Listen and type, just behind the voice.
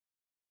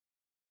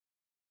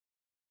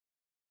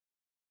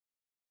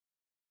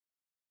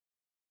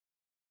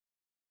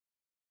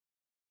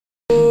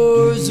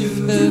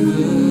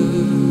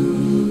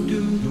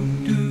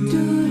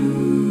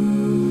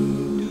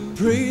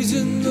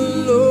Praising the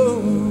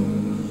Lord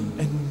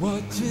and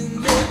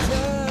watching the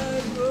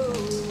tide roll.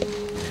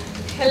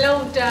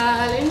 Hello,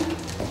 darling.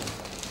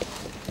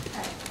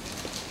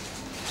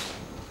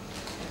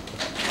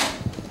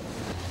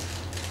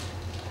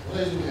 What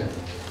are you doing here?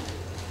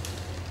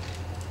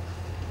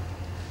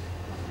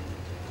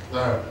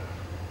 Lara,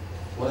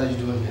 what are you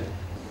doing here?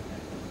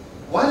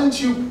 Why didn't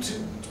you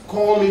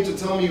call me to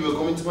tell me you were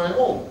coming to my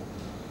home?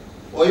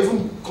 Or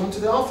even come to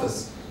the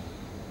office?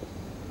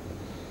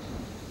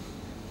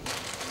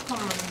 Come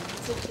on,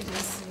 take it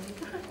easy.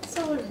 It's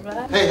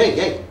alright.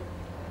 Hey!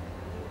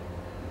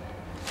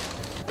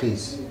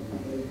 Please.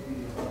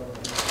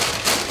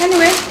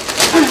 Anyway,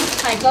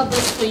 I got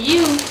this for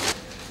you.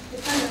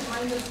 The kind of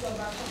mind just got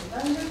back from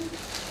London,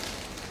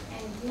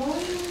 and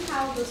knowing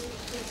how this will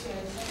fit you, I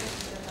decided to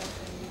get that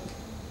for you.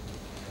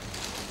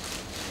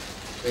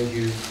 Thank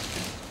you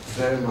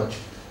very much.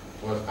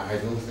 Well, I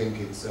don't think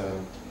it's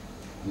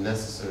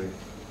necessary.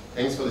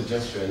 Thanks for the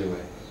gesture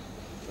anyway.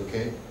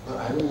 Okay? But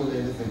I don't want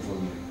anything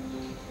from you.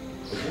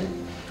 Okay?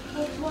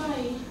 But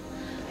why?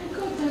 I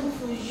got them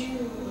for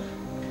you.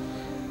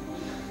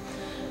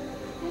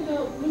 You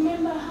know,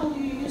 remember how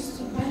you used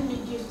to buy me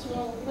gifts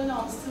when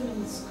I was still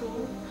in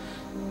school?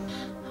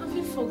 Have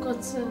you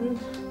forgotten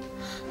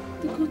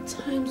the good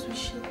times we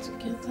shared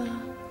together?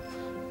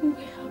 We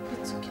were happy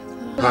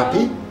together.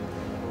 Happy?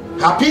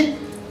 Happy?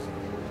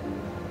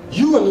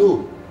 You and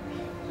who?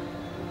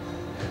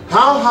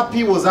 How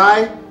happy was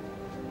I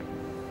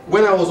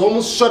when I was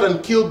almost shot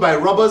and killed by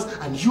robbers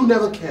and you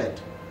never cared?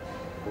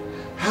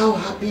 How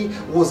happy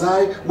was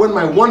I when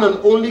my one and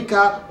only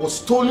car was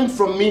stolen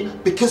from me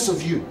because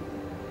of you?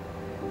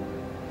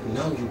 And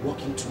now you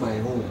walk into my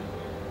home,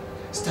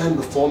 stand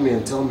before me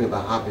and tell me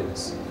about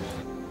happiness.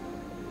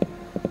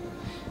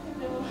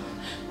 No,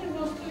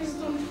 please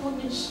don't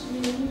punish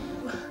me.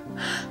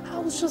 I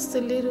was just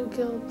a little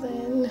girl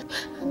then,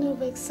 an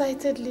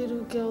overexcited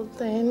little girl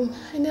then.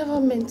 I never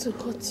meant to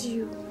hurt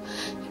you.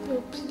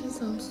 No,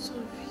 please, I'm sorry.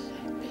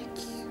 I beg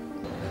you.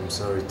 I'm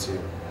sorry too.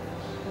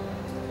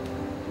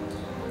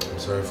 I'm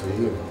sorry for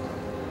you.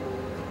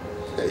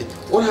 Hey,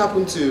 what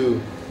happened to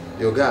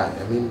your guy?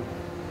 I mean,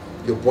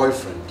 your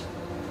boyfriend.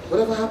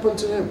 Whatever happened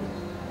to him?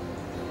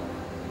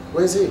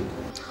 Where's he?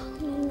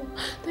 No,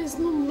 there's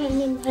no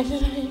man in my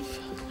life.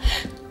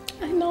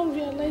 I now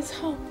realize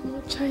how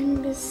much I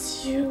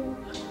miss you.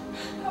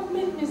 I've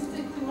made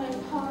mistakes in my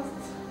past,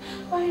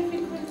 but I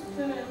regret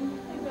them.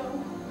 I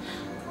know.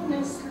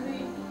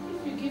 Honestly,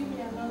 if you give me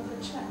another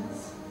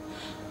chance,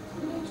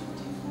 I'm going to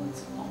devote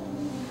all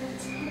the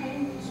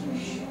time to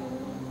you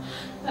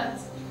that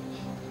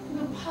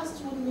the past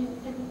won't mean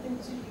anything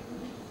to you.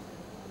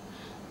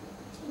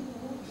 You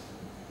know,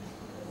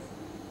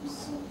 I'm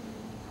sorry.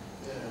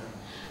 Yeah.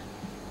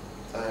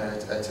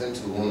 I tend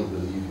to won't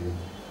believe you.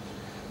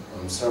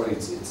 I'm sorry,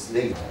 it's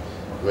late.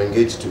 We're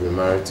engaged to be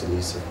married to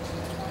Lisa.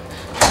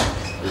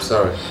 I'm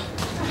sorry.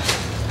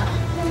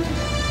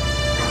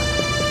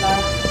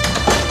 Lara,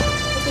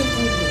 what are you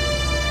doing here?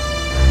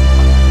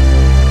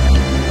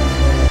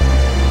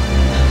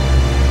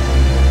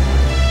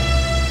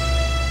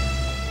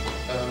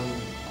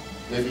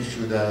 Maybe you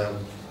should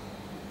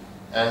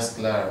ask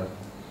Lara.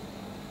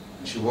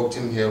 She walked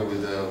in here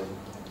with a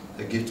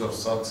gift of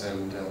socks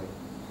and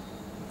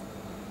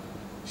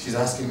she's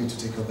asking me to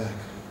take her back.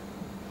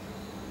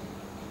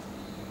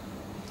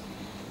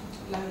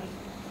 Lara,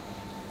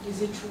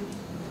 is it true?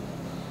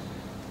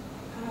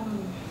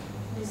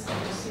 Listen,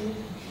 you see,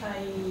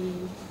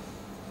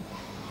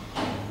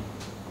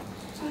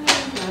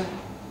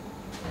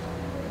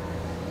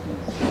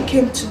 You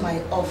came to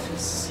my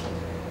office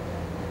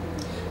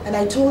and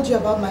I told you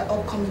about my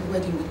upcoming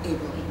wedding with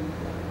Abel.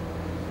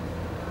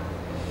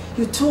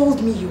 You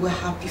told me you were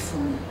happy for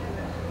me,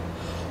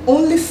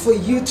 only for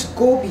you to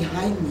go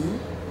behind me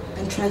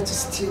and try to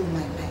steal my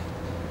man.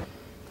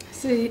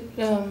 See,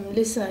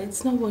 Lisa,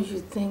 it's not what you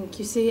think.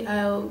 You see,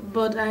 But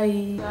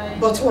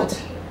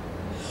what?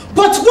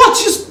 But what,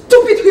 you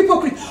stupid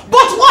hypocrite?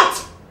 But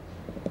what?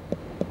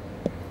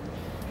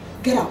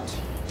 Get out.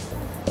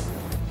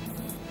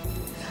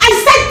 I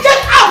said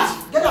get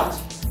out! Get out!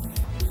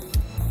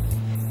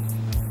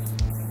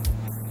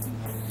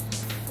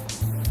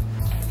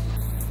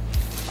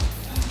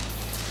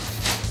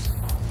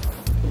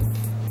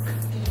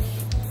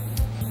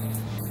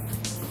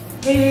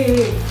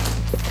 Hey.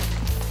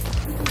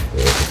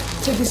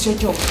 Take this your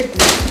job. Get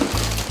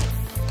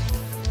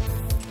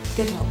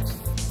out.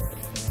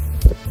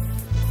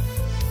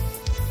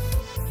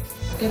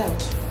 Get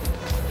out.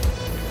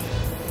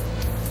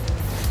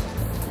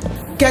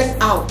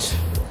 Get out.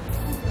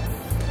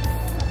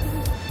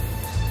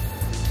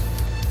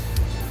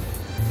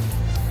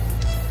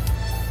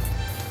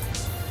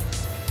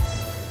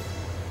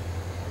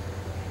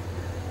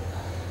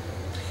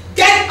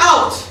 Get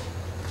out.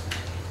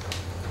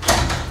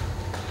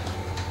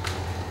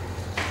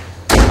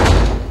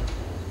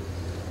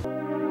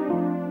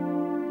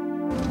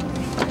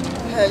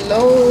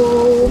 Hello.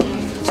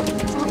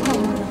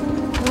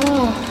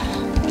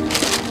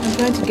 I'm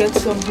glad to get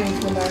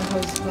something for my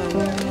husband.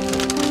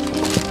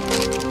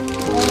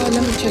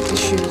 Let me check the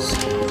shoes.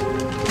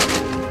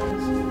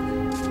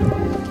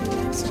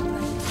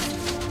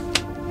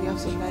 You have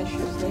some nice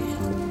shoes there?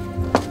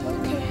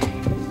 Okay.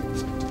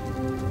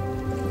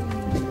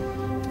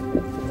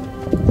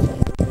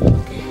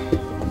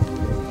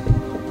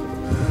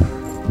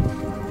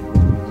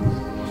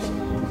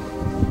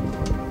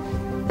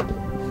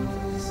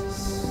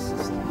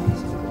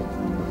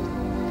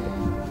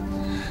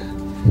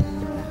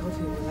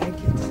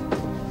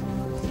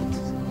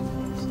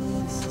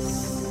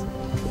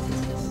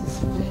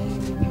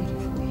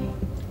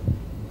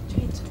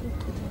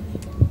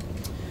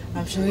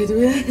 I'm sure it will.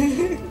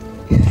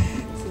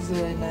 This is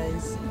very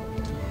nice.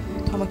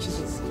 How much is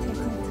this?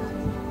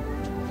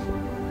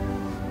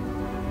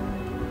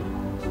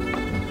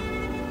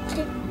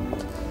 Okay.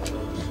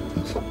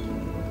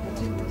 I'll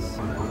take this.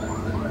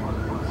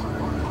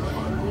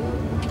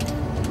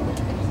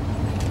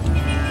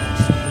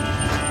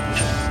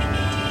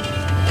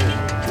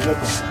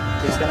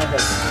 Please, can I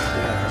help you?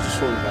 Yeah, I just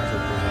show you back.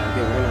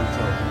 Again, when I'm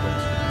talking about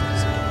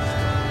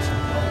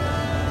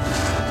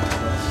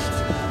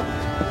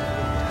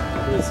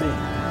let's see.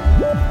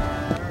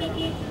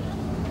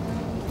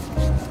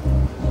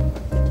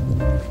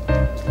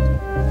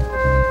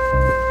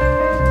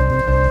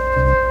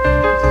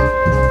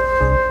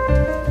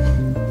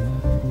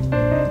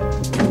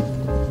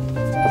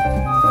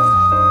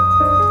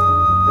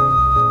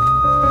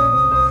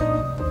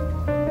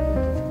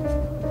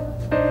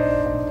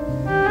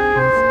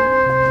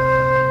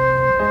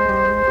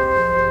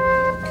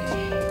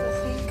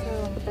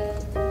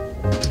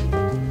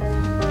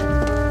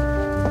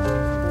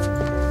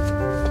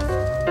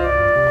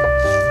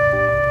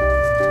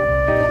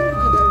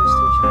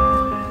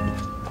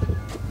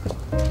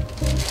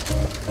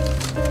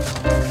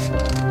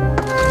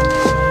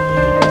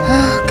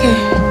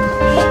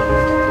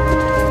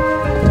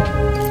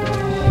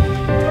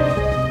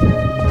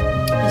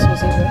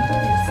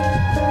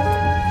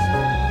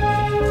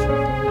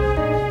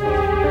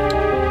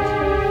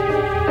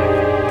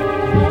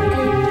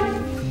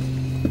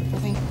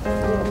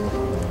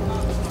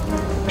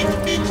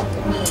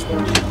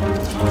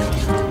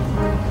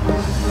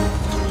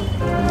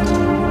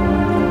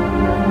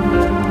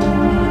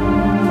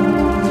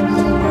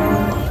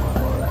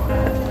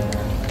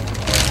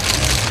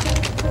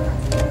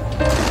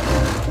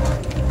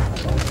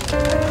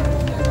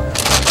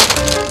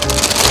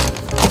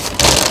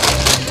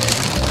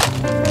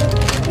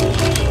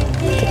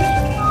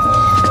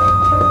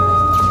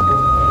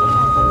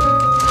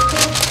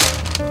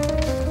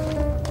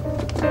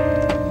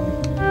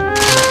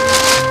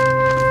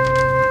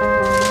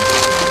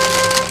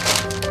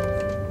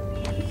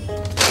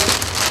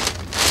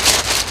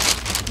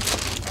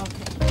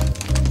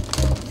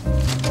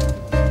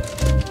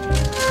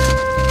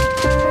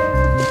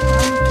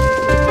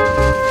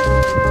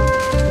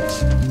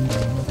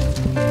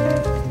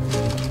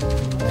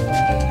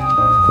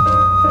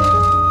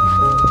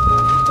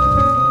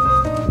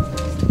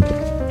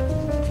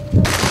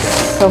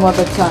 Some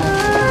other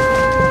time.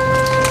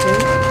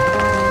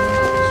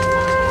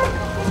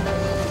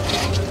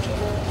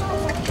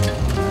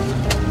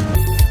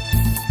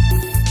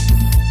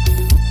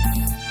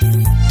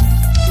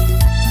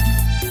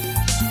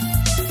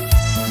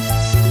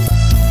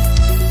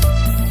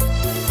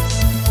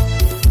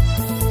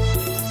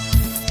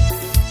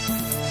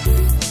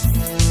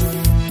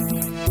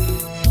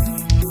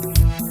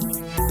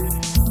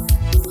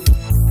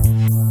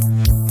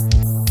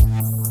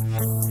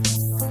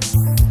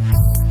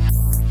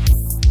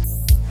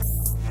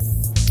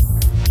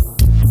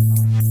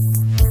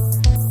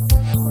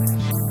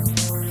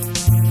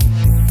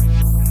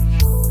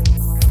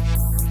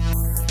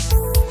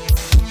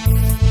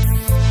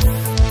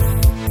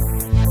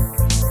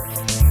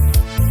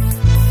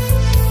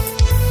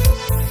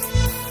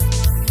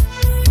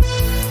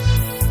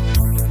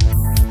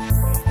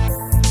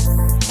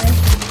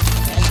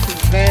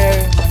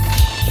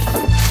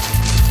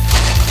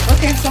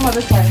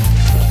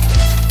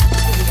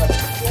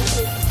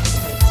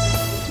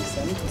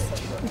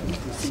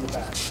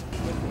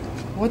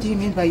 What do you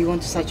mean by you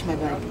want to search my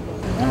bag?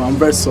 No, I'm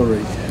very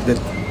sorry, but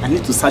I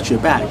need to search your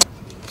bag.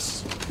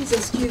 Please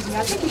excuse me.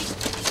 I think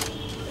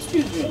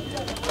Excuse me.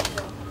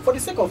 For the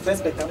sake of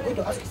respect, I'm going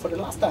to ask you for the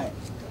last time.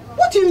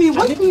 What do you mean?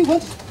 What do you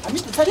want? I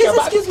need to search your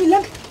bag. Please excuse me.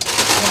 Let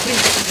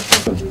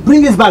me...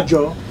 Bring this back,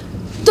 Joe.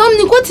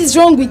 Dominic, what is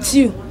wrong with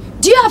you?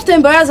 Do you have to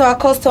embarrass our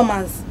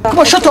customers? Come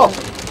on, shut up!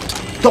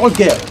 Tall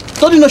girl.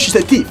 Don't you know she's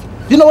a thief?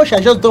 Do you know what she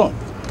has just done?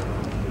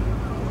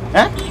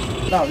 Huh?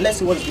 Now, let's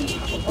see what's going to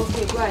happen.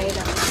 Okay, go ahead.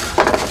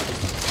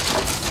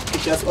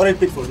 She has already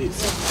paid for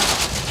this.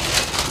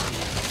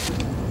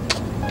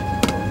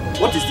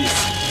 What is this?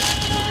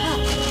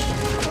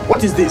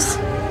 What is this?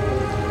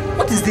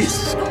 What is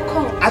this?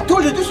 I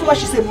told you this woman,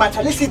 she's a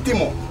materialistic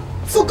demon.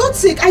 For God's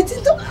sake, I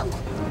didn't know.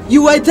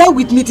 You were there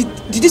with me.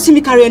 Did you see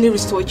me carry any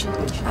wristwatch?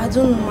 I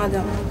don't know,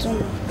 madam. I don't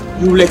know.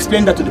 You will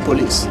explain that to the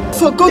police.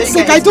 For God's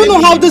sake, I don't know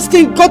how this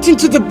thing got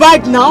into the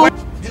bag now.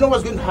 The know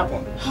what's going to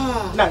happen?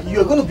 Now,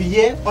 you're going to be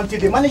here until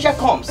the manager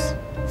comes.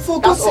 For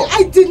God's sake,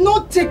 I did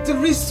not take the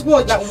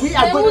wristwatch. Now, we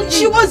are going to...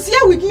 She was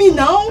here with me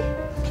now.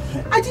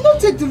 I did not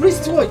take the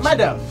wristwatch.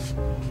 Madam,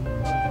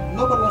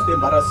 nobody wants to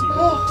embarrass you.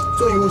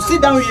 So you will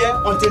sit down here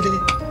until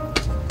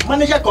the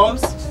manager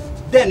comes,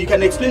 then you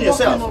can explain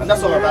yourself. And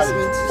that's all about it.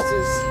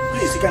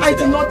 Please, you can I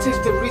did not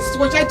take the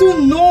wristwatch. I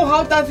don't know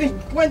how that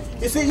thing went.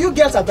 You see, you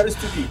girls are very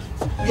stupid.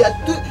 You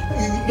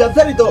are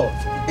very dull.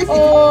 If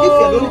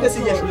you're the only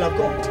person here, you will have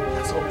gone.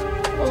 That's all.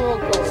 Oh,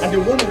 God. And the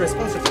woman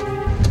responsible.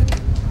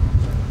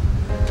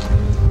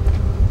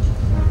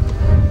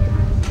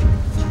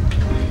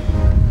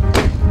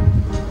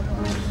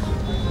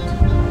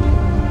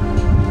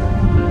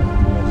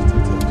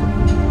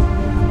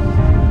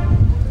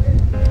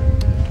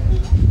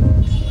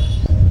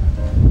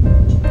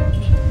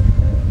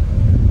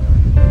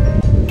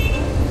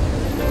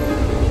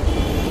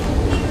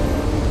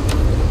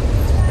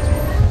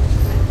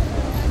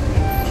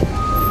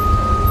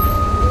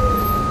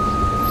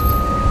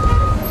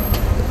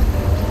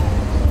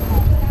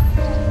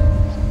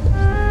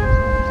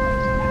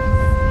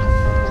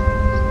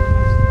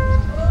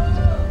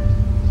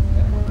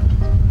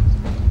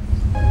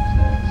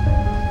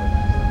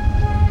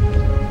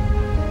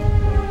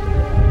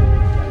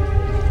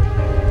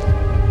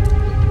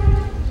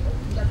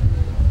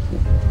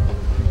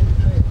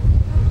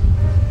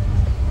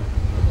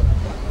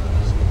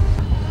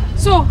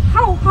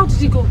 How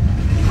did it go?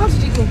 How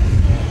did it go?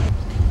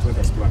 It went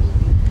as planned.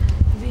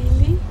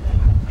 Really?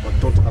 But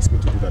don't ask me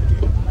to do that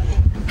again.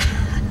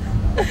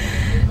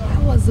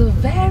 That was a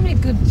very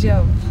good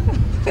job.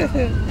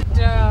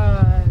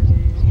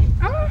 Darling.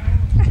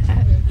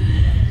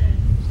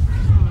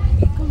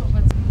 Come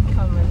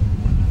on.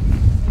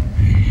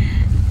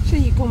 Sure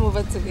you come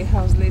over to the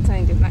house later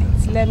in the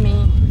night. Let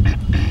me...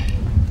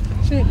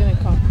 Sure you're gonna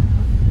come?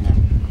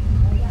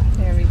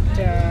 Very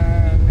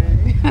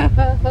darling.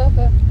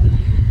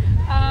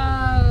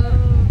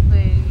 Oh,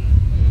 baby.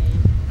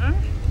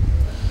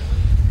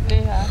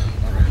 Leah.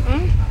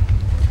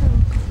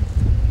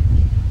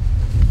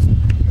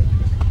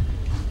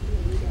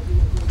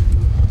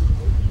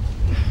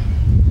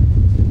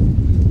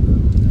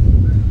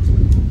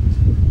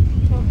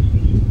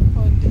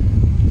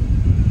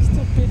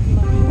 Stupid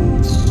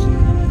man.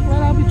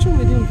 Well, I'll be through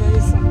with him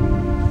very soon.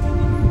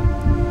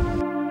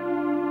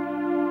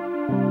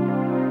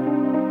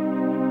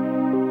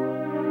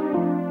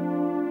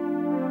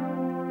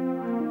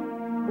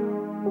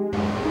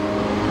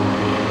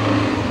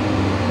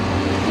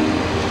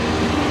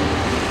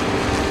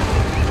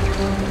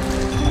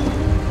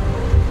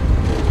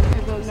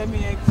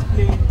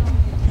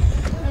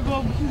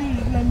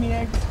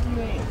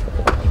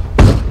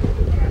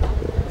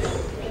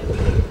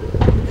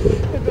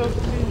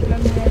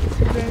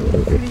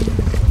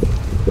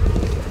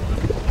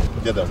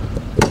 Get down.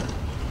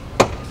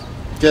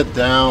 Get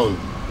down.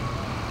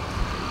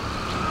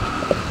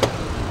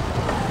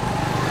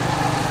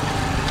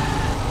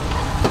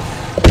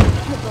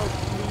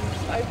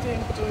 I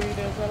didn't do it,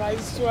 but I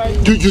swear.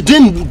 You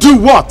didn't do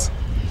what?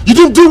 You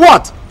didn't do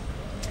what?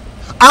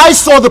 I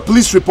saw the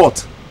police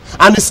report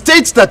and it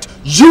states that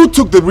you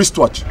took the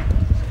wristwatch.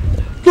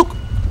 Look,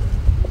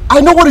 I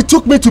know what it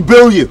took me to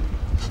bail you.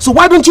 So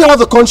why don't you have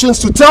the conscience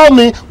to tell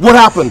me what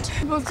happened?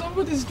 But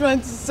somebody's trying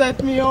to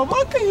set me up.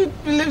 How can you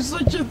believe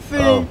such a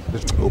thing? Oh,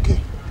 okay.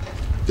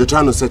 They're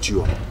trying to set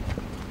you up.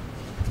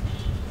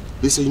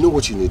 Lisa, you know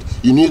what you need?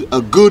 You need a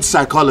good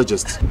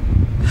psychologist.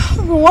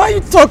 Why are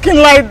you talking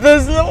like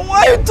this?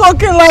 Why are you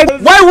talking like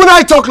this? Why would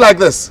I talk like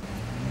this?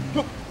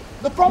 Look,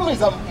 the problem is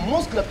that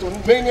most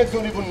kleptomaniacs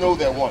don't even know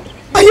they're one.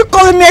 Are you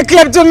calling me a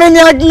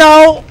kleptomaniac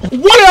now?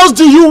 What else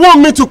do you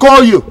want me to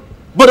call you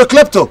but a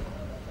klepto?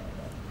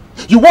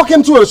 You walk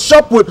into a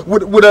shop with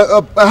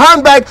a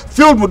handbag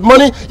filled with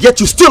money, yet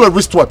you steal a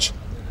wristwatch.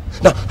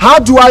 Now, how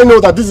do I know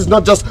that this is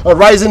not just a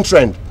rising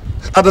trend?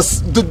 The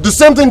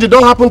same thing did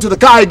not happen to the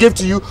car I gave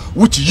to you,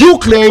 which you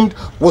claimed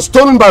was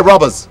stolen by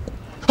robbers.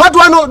 How do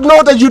I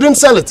know that you didn't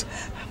sell it?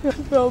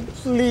 Belle,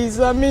 please,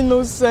 I'm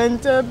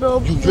innocent.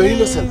 Belle, please. You're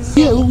innocent.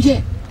 Yeah, oh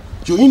yeah.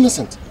 You're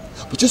innocent.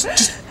 But just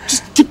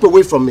keep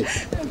away from me.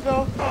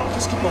 Belle,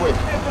 just keep away.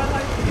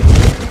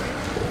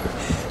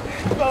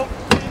 Belle,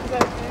 please, I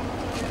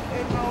didn't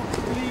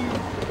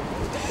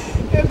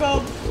do it.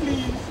 Belle,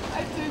 please.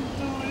 I didn't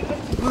do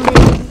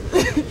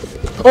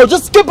it. Oh,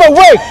 just keep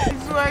away.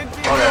 It's right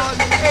here.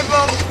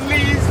 Belle,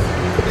 please.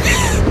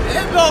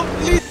 Belle,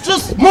 please.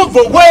 Just move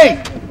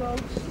away.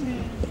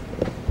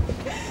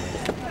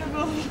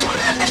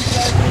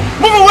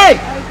 Move away!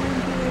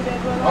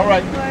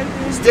 Alright,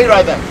 stay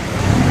right there.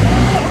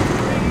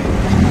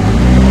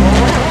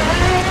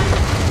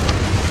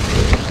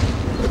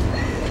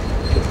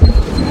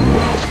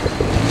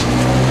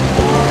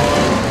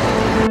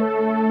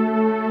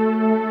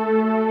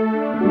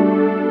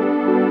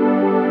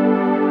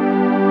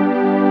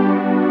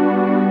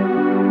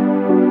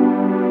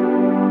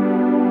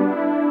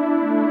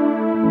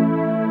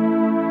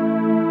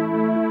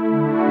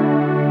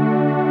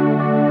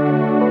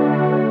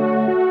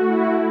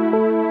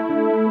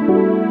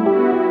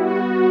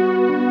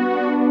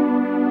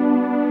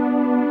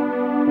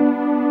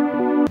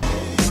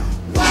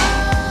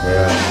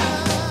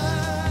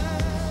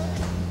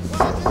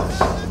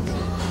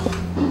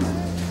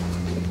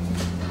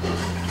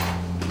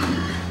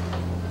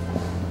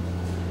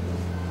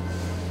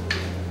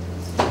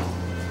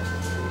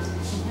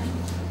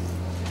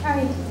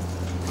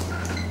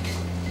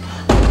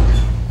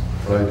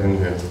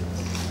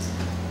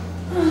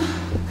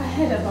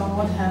 heard about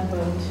what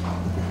happened.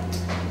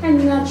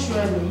 And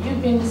naturally, you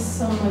being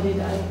somebody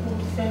that I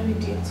hold very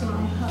dear to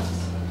my heart,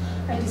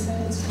 I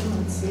decided to come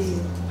and see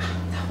you.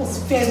 That was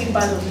very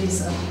bad of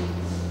Lisa.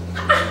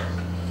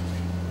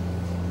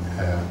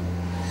 Yeah,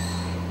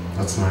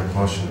 that's my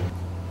portion.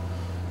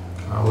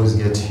 I always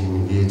get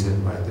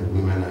humiliated by the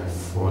women I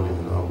fall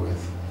in love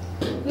with.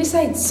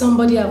 Lisa is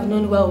somebody I've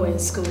known well in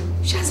school.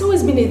 She has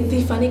always been a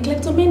thief and a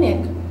kleptomaniac.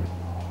 Wait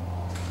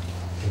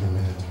a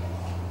minute.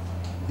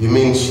 You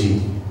mean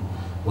she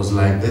was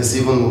like this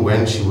even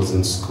when she was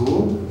in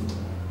school?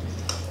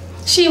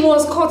 She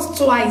was caught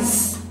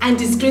twice and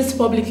disgraced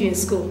publicly in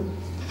school.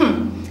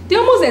 They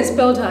almost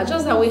expelled her,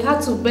 just that we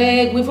had to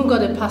beg, we even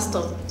got a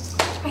pastor.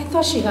 I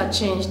thought she had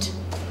changed.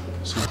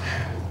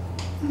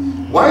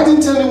 Why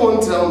didn't anyone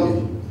tell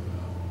me?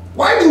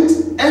 Why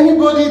didn't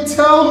anybody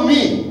tell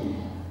me?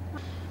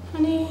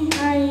 Honey,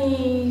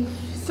 I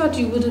thought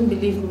you wouldn't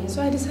believe me,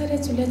 so I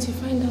decided to let you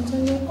find out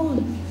on your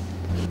own.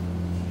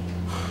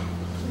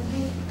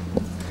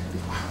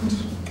 Why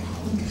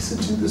would Lisa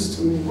do this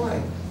to me?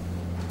 Why?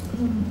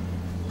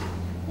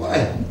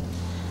 Why?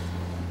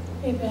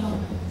 Abel,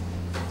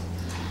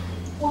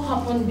 what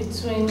happened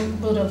between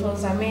both of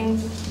us? I mean,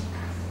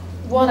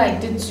 what I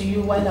did to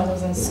you while I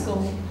was in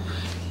school,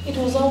 it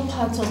was all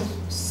part of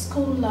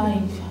school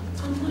life.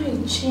 I'm not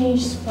a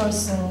changed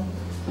person.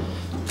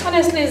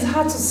 Honestly, it's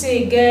hard to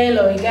see a girl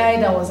or a guy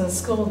that was in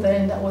school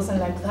then that wasn't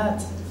like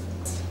that.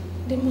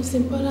 The most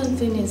important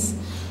thing is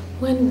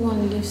when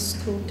one leaves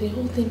school, the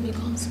whole thing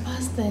becomes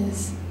past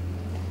tense.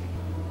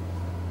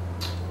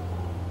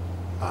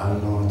 I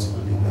don't know what to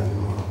believe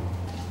anymore.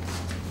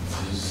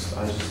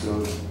 I just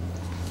don't.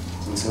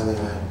 Sincerely,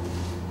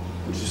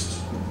 I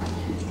just.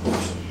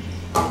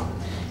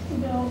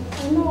 Well,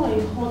 I know I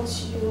hurt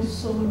you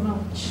so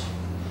much.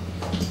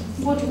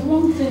 But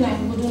one thing I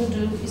wouldn't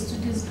do is to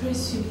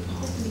disgrace you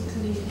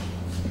publicly.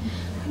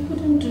 I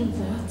wouldn't do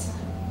that.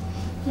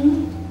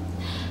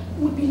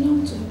 We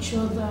belong to each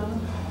other.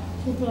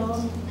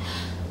 Well,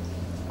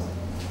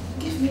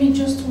 give me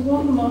just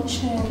one more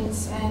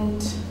chance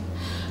and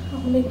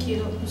I'll make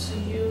it up to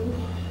you.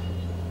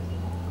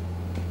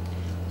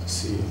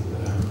 See,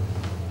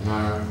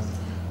 Nara,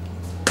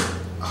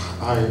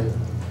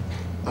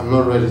 I'm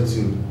not ready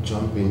to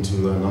jump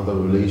into another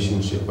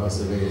relationship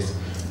as it is.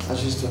 I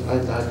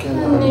can't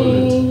handle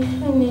it.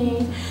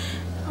 Honey,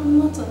 I'm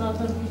not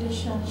another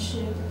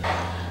relationship.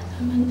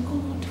 I'm an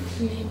old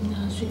flame that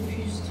has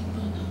refused to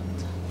burn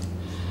out.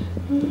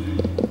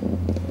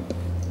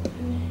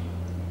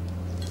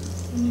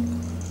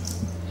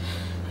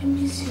 I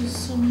miss you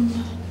so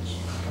much.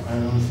 I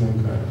don't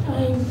think I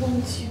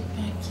want you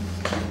back in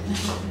my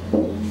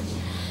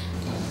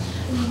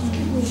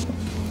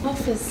life.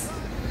 Office.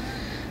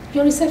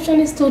 Your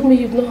receptionist told me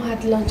you've not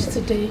had lunch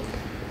today.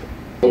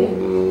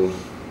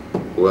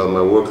 Well,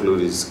 my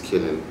workload is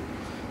killing.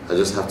 I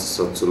just have to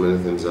sort so many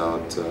things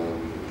out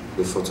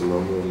before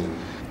tomorrow morning.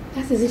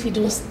 That's as if you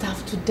don't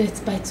starve to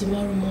death by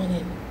tomorrow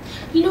morning.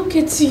 Look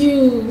at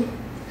you.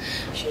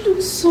 You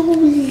look so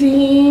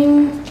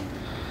lean.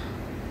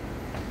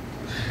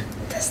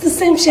 That's the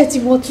same shirt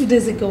you wore 2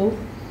 days ago.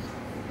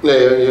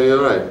 Yeah,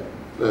 you're right.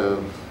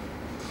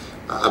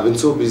 I've been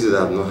so busy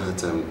that I've not had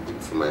time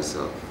for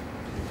myself.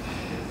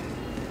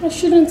 I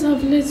shouldn't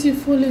have let you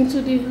fall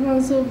into the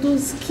hands of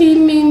those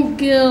scheming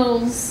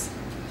girls.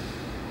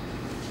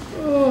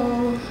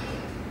 Oh.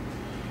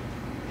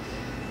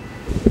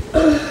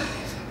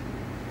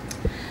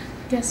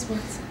 Guess what?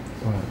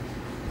 What?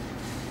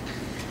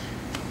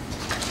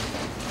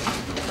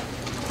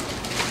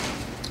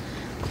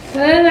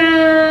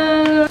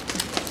 Ta-da!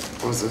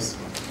 What's this?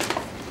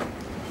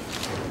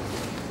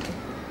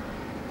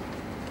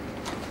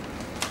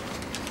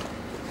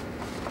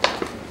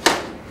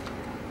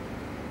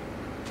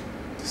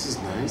 This is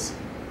nice.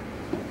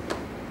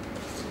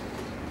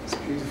 It's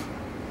beautiful.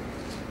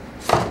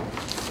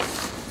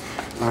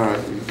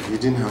 Alright, you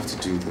didn't have to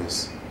do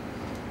this.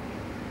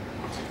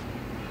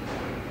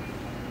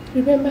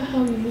 Remember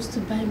how you used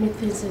to buy me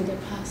things in the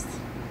past?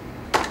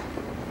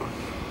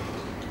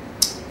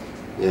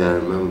 Yeah, I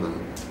remember.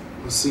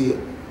 See,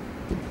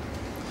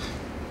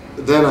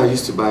 then I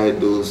used to buy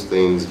those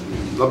things,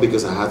 not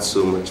because I had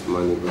so much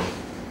money, but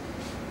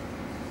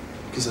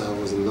because I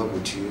was in love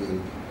with you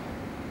and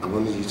I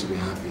wanted you to be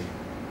happy.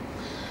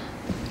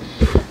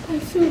 I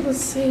feel the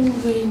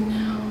same way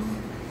now.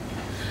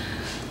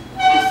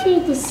 I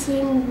feel the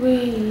same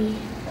way.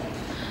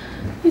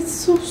 It's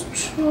so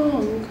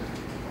strong.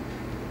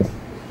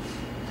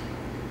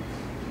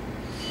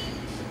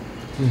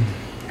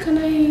 Can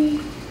I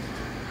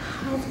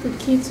have the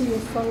key to your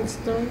front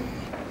door?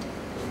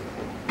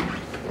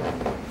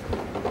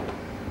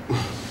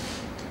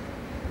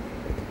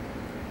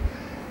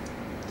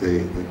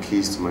 The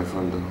keys to my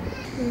front door?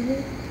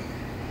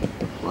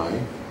 Why?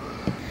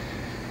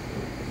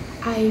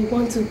 I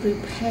want to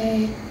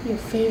prepare your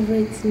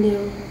favorite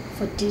meal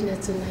for dinner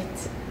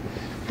tonight.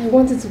 I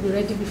want it to be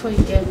ready before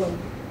you get home.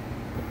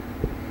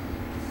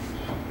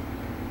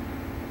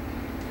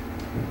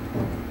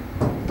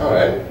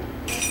 Alright.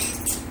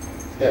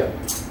 Yeah.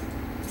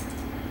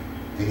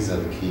 These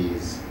are the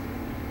keys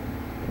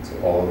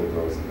to all the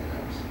doors in the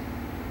house.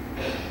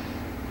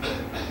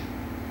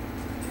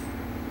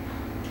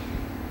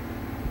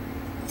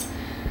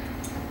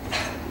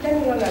 Let me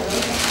run along.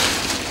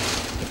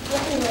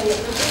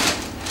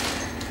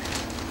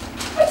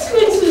 Aren't you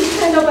going to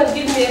stand up and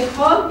give me a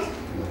hug? No,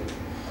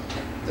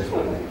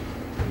 definitely.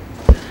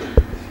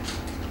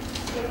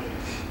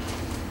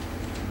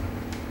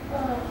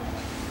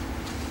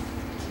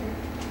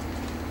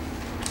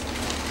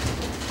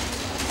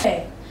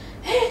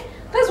 Hey,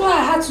 that's why I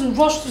had to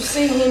rush to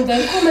see him,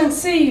 then come and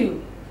see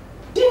you.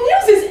 The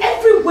news is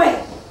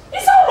everywhere.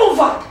 It's all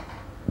over.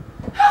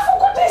 For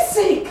goodness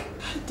sake.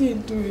 I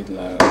didn't do it,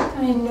 Lara.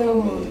 I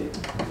know.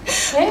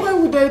 Why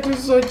would I do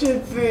such a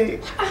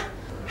thing?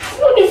 I've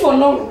known you for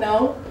long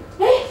now.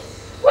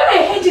 When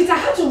I heard it, I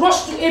had to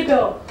rush to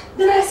Abel.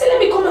 Then I said, let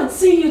me come and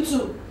see you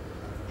too.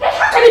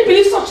 How can you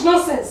believe such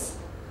nonsense?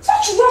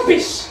 Such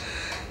rubbish.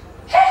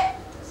 He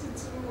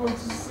doesn't want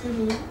to see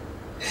me.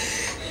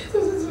 He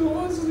doesn't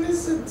want to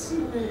listen to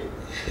me.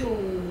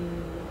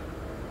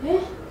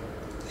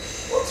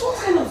 What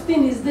kind of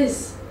thing is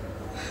this?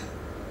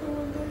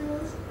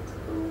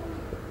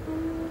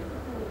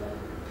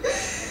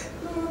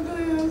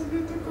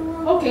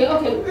 Okay.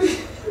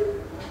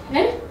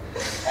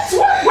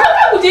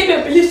 Why would they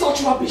even believe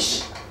such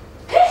rubbish?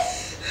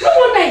 No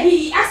wonder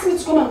he asked me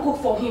to come and cook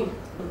for him.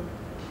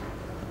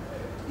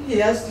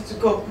 He asked you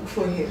to come cook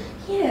for him?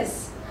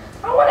 Yes.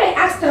 And when I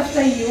asked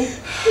after you,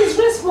 his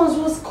response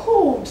was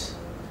cold.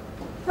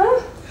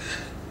 Huh?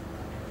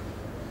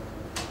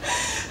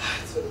 I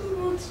don't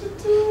know what to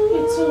do.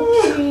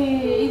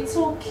 It's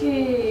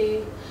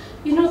okay.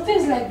 You know,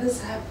 things like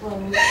this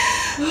happen.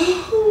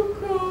 Oh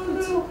God.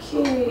 It's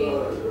okay.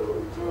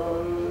 Oh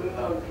God.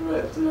 I'm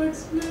trying to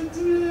explain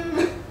to him.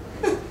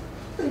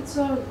 It's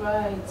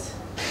alright.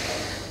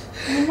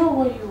 You know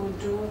what you would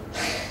do?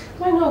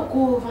 Why not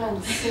go over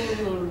and see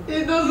him?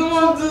 He doesn't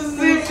want to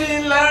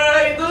see me,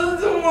 Lara. He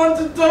doesn't want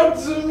to talk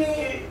to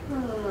me.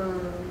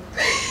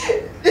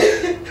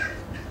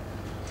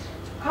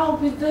 I'll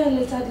be there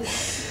later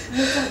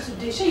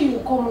today. Sure, you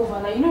will come over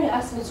now. You know you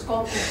asked me to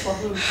come cook for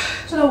him.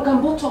 So that we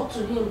can both talk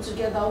to him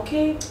together,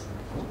 okay?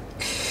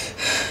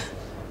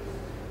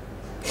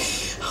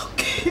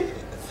 Okay.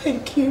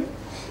 Thank you.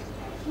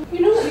 You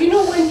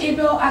know when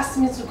Abel asked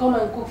me to come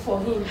and cook for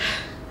him,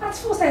 at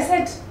first I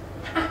said,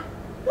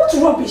 what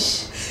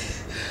rubbish?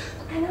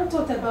 I now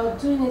thought about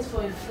doing it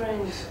for a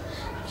friend.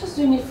 I'm just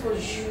doing it for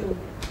you.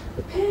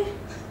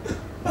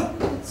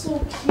 It's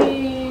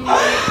okay.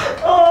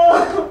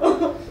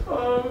 Oh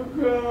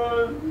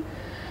God.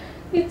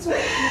 It's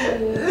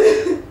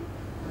okay.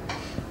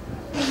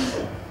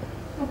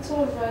 It's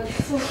alright.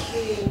 It's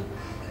okay.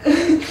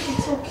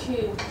 It's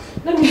okay.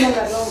 Let me run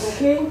along,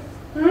 okay?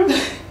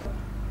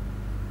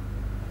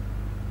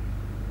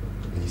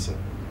 Lisa?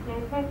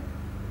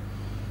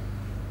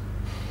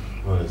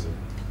 What is it?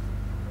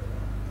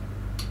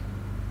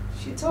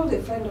 She told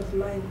a friend of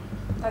mine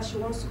that she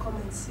wants to come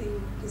and see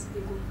you this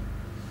evening.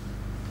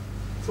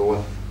 For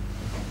what?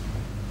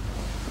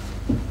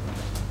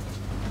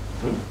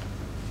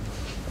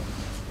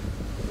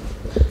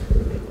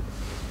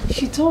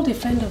 She told a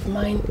friend of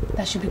mine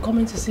that she'll be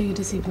coming to see you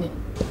this evening.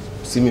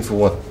 See me for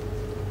what?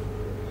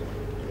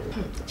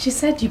 She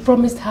said you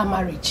promised her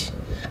marriage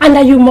and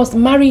that you must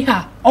marry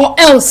her or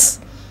else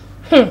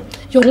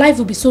your life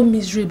will be so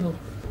miserable.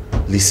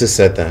 Lisa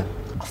said that?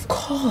 Of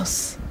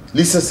course.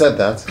 Lisa said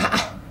that?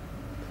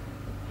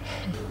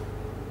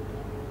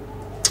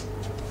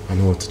 I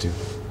know what to do.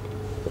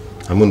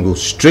 I'm going to go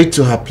straight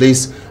to her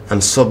place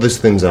and sort these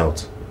things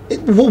out.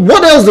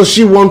 What else does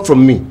she want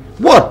from me?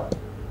 What?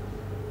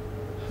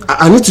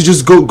 I need to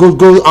just go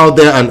out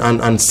there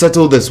and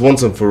settle this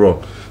once and for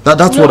all.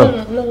 That's what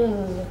I'm...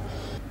 No.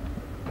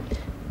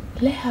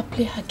 Let her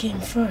play her game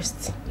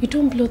first. You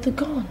don't blow the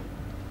gun.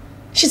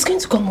 She's going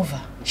to come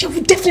over. She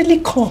will definitely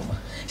come.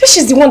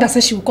 She's the one that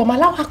said she will come.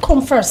 Allow her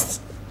come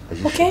first.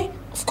 Okay? Sure?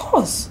 Of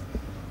course.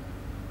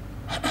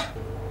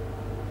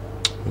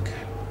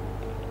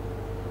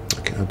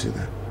 Okay, I'll do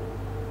that.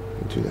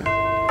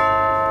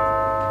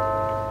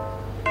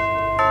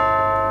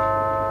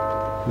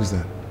 Who's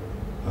that?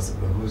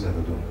 Who's at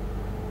the door?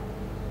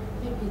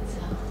 Maybe it's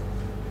her.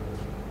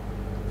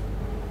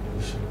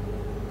 You sure?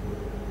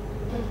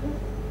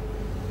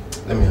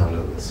 Let me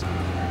handle this.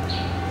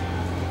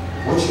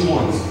 What she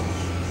wants?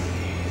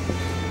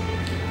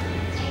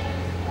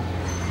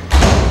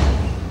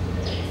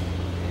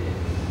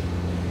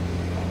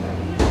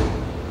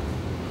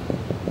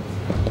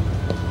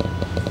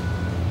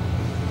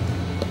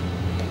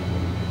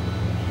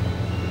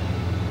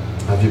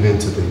 Have you been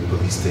to the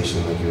police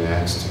station like you were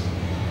asked to?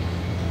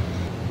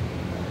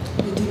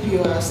 The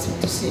DPO asked me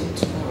to see him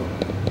tomorrow.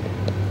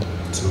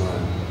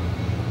 Tomorrow?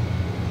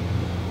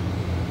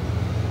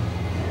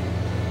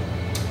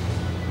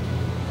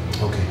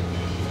 Okay.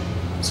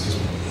 Excuse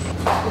me.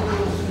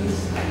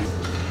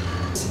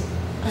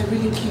 I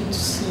really came to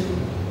see you.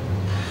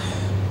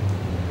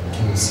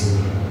 Can you see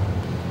me?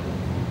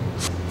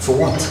 For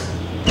what?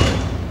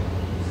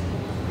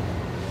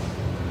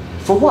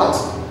 For what?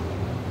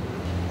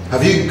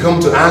 Have you come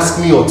to ask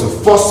me or to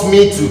force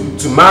me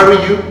to marry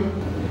you?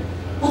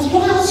 But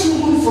what else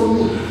you want from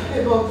me?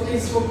 Hey, but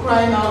please, for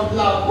crying out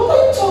loud. What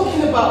are you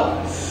talking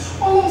about?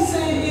 All I'm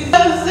saying is...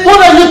 What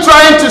are you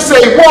trying to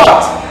say?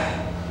 What?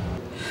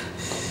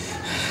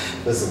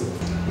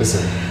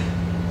 Listen.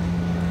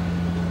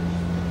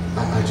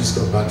 I just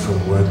got back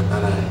from work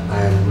and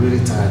I am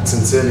really tired.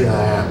 Sincerely,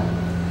 I am.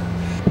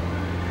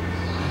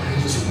 I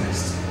need to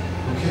rest.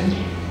 Okay?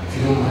 If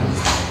you don't mind.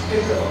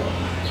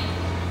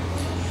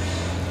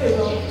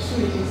 Hello,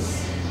 please.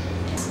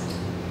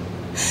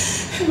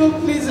 Hello,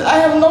 please. I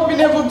have not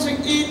been able to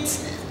eat,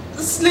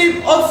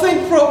 sleep, or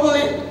think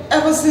properly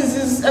ever since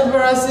this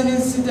embarrassing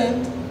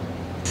incident.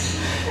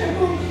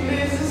 Hello,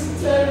 please.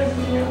 It's tearing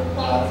me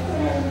apart. I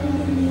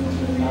really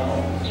need you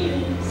now,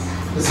 please.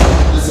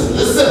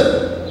 Listen.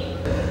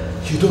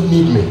 You don't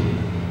need me.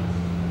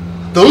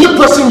 The only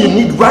person you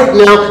need right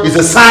now is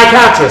a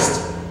psychiatrist.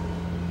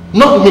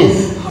 Not me.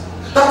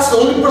 That's the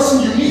only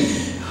person you need.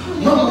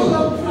 Not me.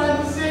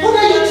 What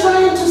are you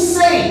trying to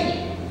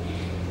say?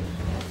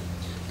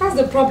 That's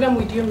the problem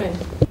with you men.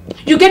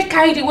 You get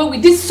carried away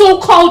with these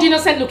so-called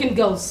innocent looking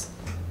girls.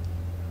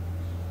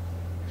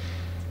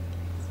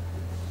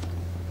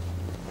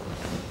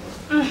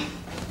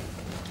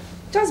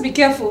 Just be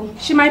careful.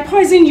 She might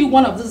poison you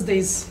one of these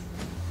days.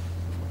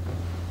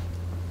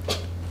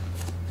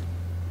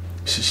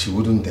 She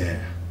wouldn't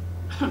dare.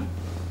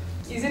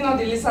 Is it not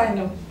the Lisa I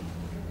know?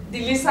 The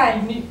Lisa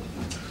I knew.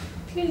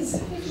 Please,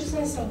 if you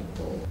say so.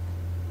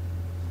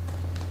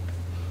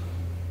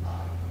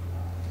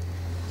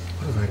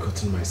 What have I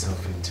gotten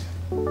myself into?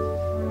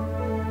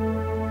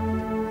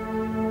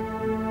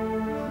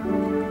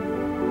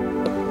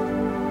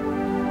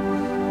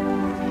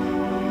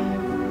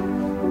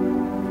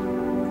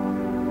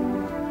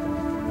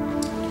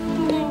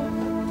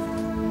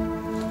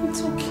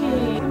 It's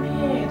okay. I'm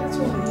here. That's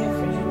what I'm here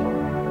for you.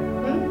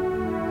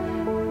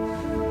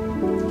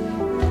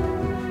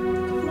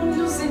 I'm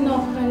losing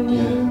up, honey.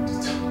 Yeah.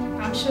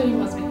 I'm sure you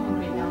must be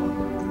hungry now.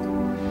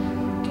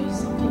 Give you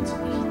something to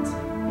eat.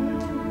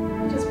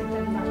 Just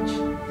prepare lunch.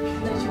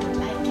 That you would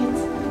like it.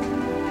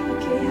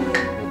 Okay.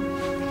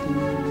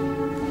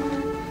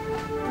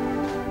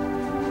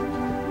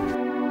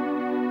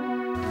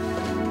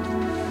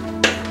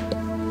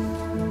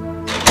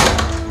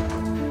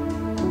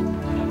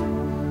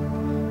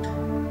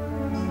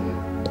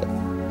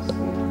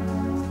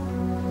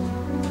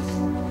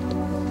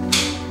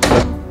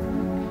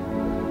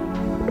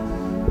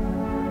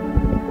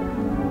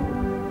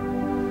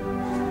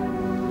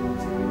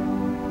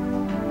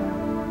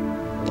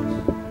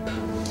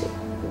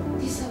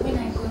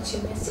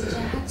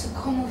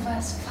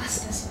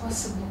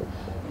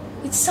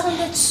 It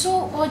sounded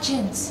so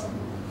urgent.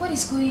 What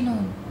is going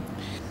on?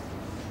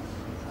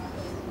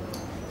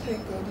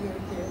 Thank God you're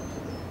here.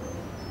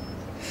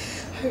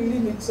 I really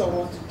need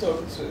someone to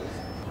talk to.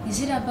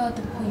 Is it about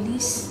the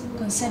police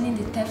concerning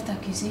the theft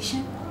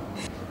accusation?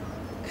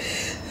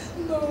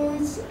 No,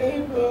 it's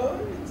Ava.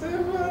 It's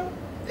Ava.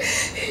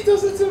 He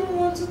doesn't even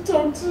want to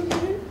talk to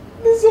me.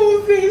 This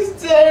whole thing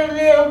is tearing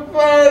me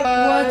apart.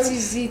 What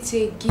is it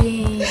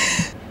again?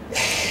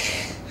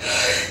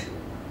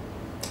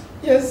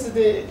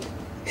 Yesterday,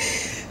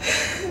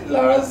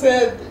 Lara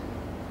said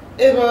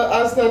Ava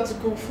asked her to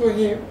cook for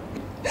him.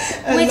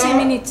 And wait a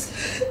minute.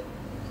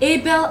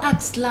 Abel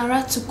asked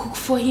Lara to cook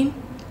for him?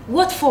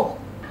 What for?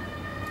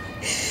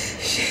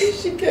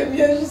 She came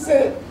here,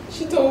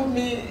 she told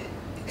me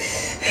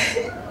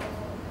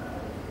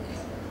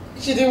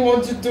she didn't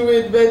want to do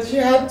it, but she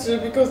had to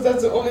because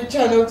that's the only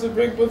channel to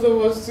bring both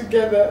of us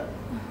together.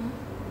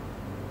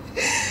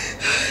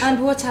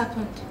 And what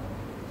happened?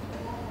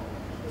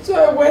 So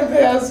I went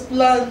there as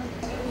planned.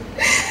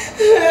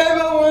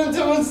 Eva wouldn't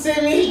even see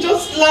me. He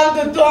just slammed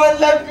the door and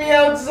left me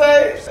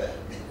outside.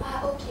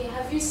 Okay.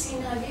 Have you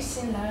seen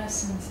Lara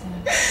since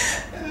then?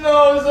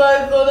 No, so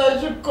I thought I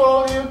should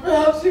call you.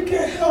 Perhaps you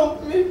can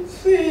help me,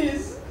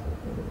 please.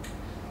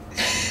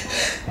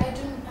 I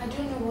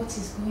don't know what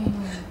is going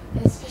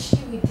on,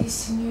 especially with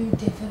these new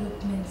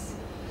developments.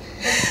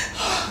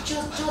 But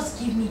just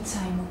give me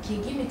time, okay?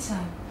 Give me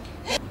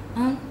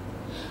time.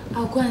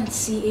 I'll go and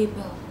see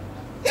Abel.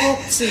 Talk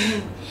to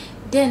him.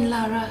 Then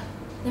Lara.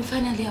 Then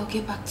finally I'll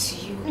get back to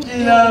you.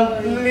 No,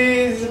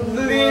 please,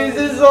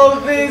 this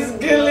whole thing's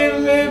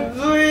killing me,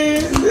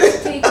 please.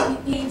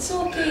 It's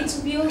okay, it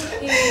will be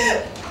okay.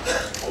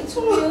 It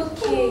will be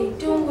okay.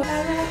 Don't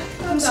worry.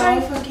 I'm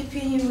sorry for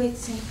keeping you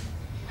waiting.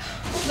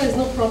 There's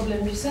no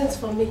problem. You sent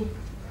for me.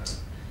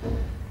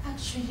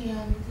 Actually,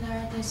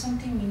 Lara, there's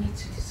something we need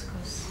to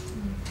discuss.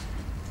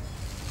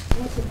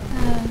 What's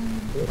about?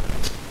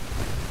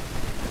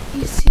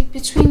 You see,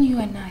 between you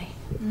and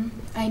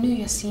I know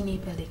you're seeing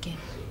Abel again.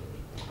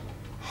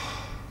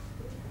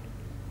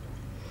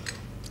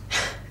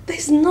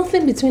 There's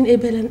nothing between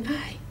Abel and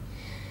I.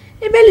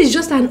 Abel is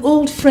just an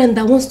old friend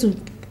that wants to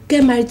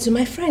get married to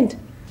my friend.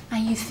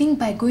 And you think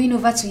by going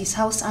over to his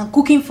house and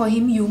cooking for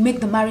him, you'll make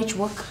the marriage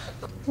work?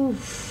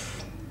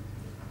 Oof.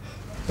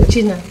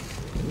 Gina,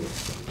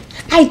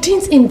 I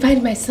didn't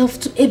invite myself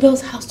to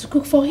Abel's house to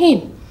cook for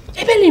him.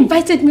 Abel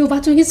invited me over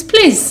to his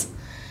place.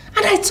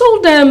 And I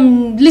told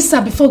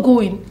Lisa before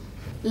going.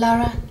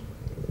 Lara,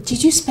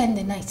 did you spend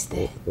the night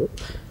there?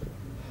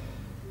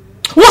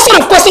 What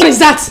sort of question is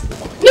that?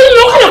 No,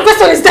 what kind of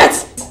question is that?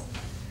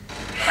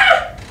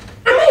 Ha!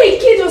 Am I a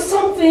kid or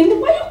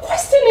something? Why are you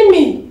questioning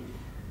me?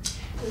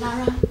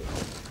 Lara,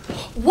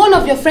 one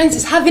of your friends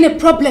is having a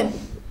problem.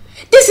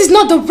 This is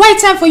not the right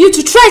time for you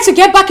to try to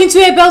get back into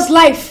Abel's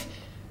life.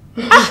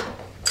 You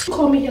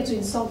call me here to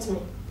insult me.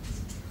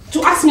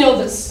 To ask me all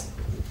this.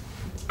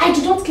 I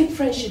do not keep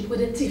friendship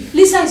with a thief.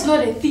 Lisa is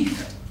not a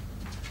thief.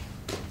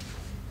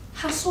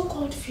 Her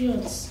so-called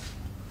fiance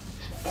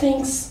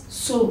thinks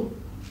so.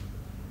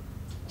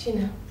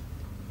 Gina,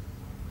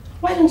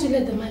 why don't you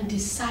let the man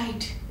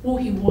decide who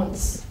he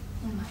wants?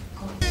 Oh my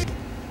God.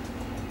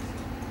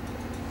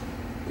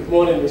 Good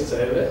morning, Mr.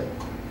 Eve.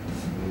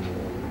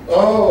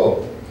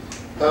 Oh,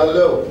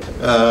 hello.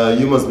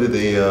 You must be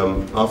the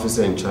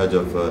officer in charge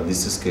of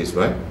Lisa's case,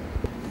 right?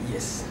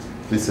 Yes.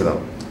 Please sit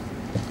down.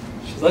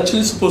 She's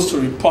actually supposed to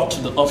report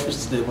to the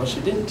office today, but she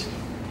didn't.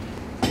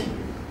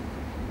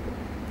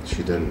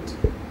 She didn't.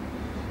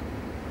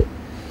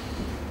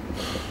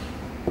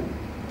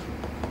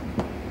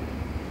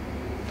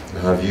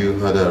 Have you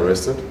had her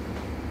arrested?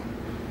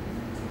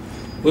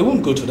 We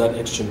won't go to that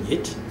extreme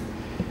yet.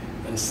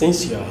 And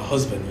since you're her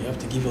husband, you have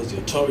to give us the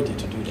authority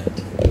to do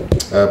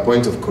that.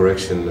 Point of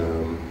correction,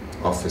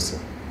 officer.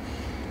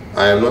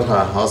 I am not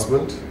her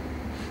husband,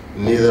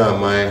 neither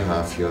am I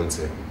her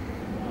fiancé.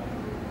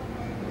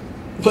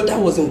 But that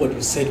wasn't what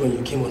you said when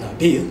you came on her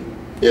bail.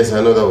 Yes,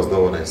 I know that was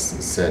not what I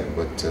said,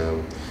 but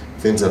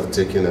things have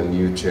taken a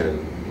new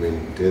turn. I mean,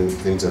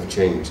 things have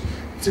changed,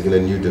 taken a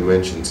new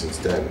dimension since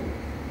then.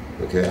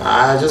 Okay,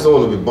 I just don't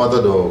want to be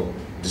bothered or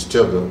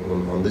disturbed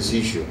on this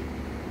issue.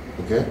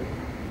 Okay?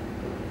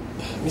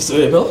 Mr.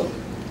 Abel,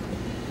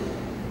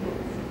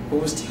 we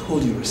will still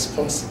hold you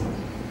responsible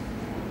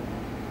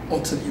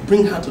until you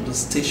bring her to the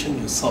station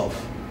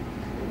yourself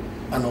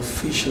and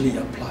officially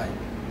apply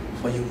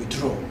for your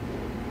withdrawal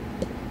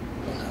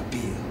on her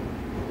bail.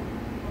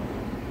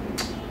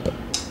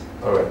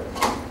 All right.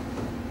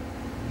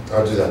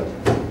 I'll do that.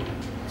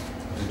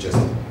 I'll do just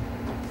that.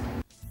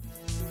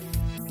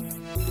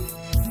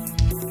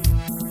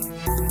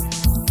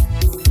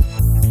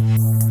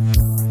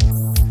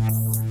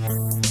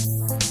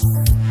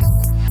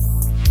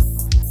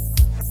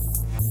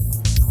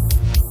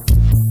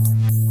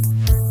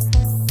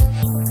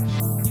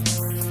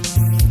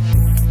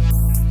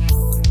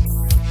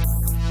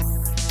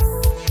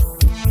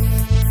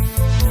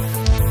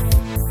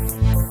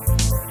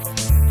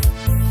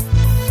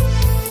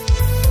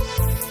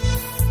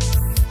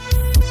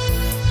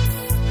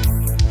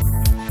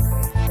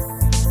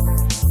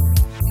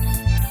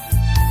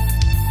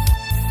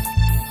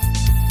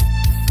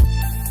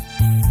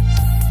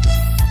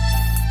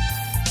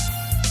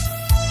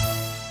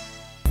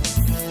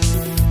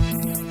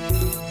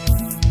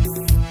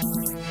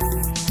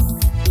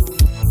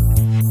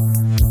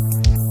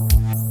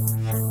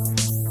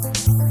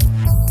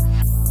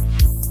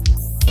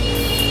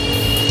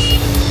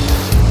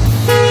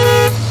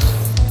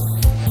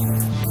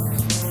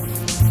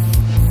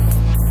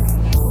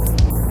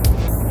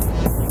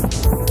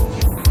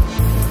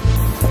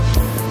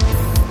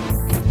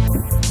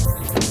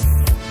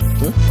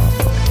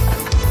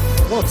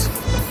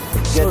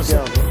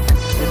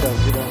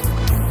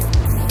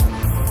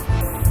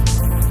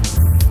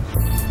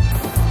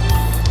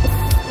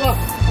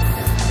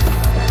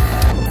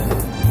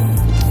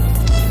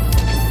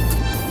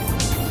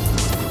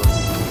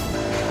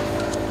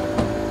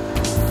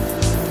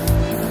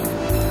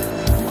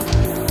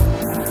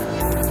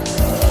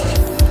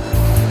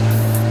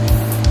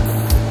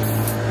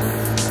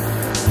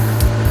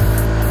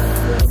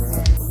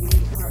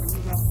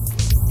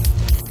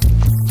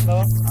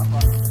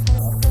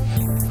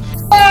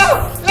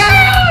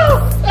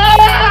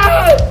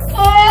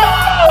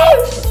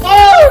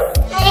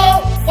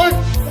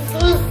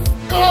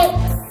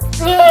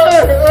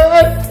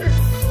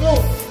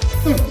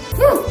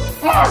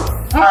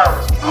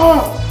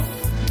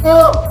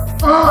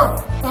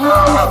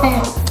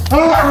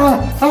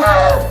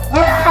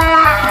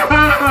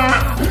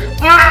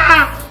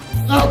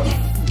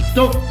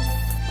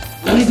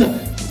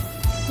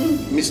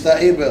 Mr.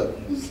 Abel.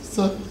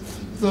 Sir,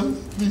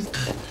 please.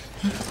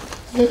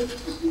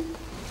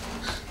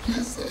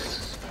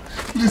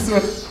 Please,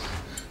 sir.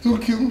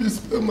 Don't kill me,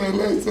 spare my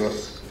life, sir.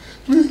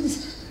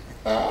 Please.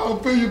 I'll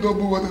pay you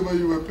double whatever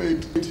you were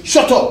paid.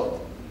 Shut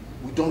up!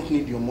 We don't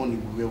need your money.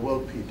 We were well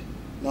paid.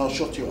 Now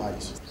shut your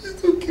eyes.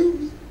 Please don't kill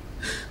me.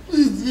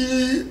 Please,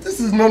 this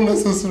is not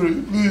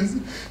necessary.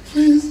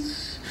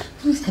 Please,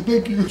 I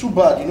beg you. Too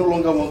bad you no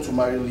longer want to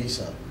marry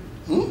Lisa.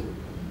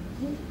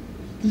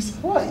 Lisa?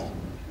 Why?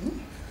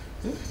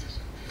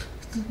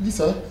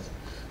 Lisa?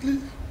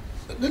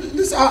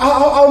 Lisa,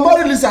 I'll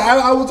marry Lisa.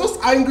 I was just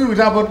angry with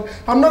her, but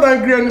I'm not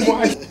angry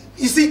anymore.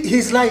 You see,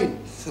 he's lying.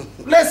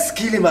 Let's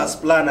kill him as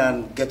planned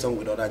and get on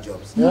with other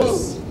jobs.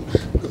 Yes.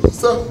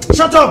 Sir.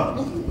 Shut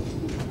up!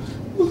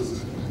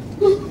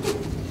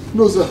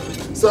 No, sir.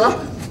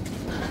 Sir?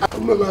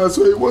 I'm not lying.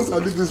 So once I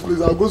leave this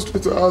place, I'll go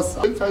straight to her house.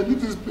 If I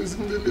leave this place,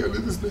 immediately I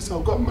leave this place,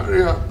 I'll go and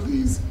marry her,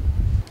 please.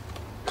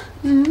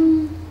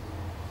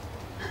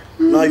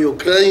 Now you're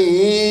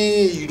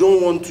crying. You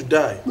don't want to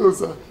die. No,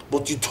 sir.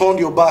 But you turned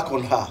your back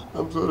on her.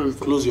 I'm sorry, sir.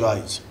 Close your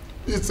eyes.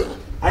 Yes, sir.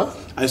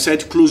 I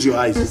said close your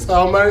eyes. Yes, sir.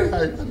 I'll marry her.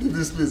 I leave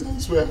this place, I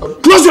swear.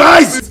 Close your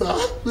eyes! Please, sir.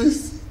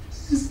 Please.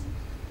 Please.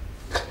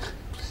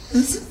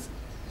 Please.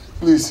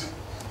 Please.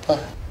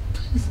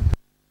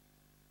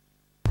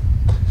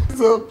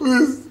 Sir,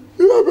 please.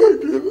 I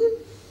beg you.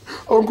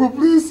 Uncle,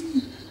 please.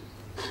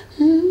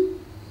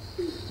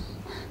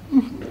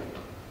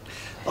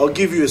 I'll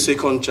give you a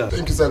second chance.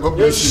 Thank you, sir. God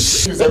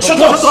bless you.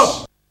 Shut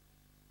up!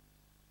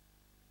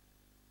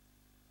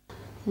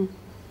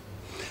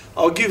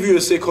 I'll give you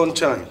a second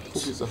chance.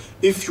 Thank you, sir.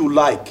 If you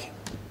like,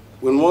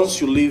 once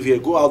you leave here,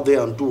 go out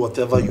there and do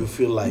whatever you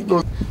feel like.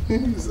 No.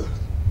 Thank you, sir.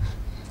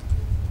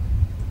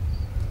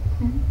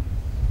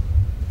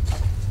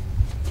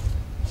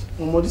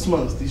 Mama, this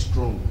man is still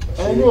strong.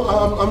 I know,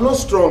 I'm not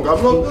strong.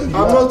 Uncle.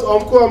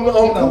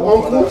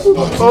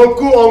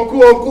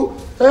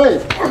 Hey!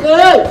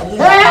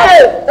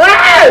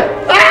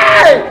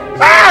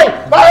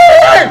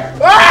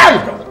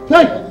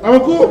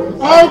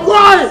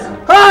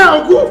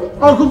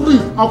 Uncle,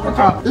 please.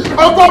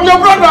 Uncle, I'm your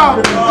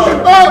brother.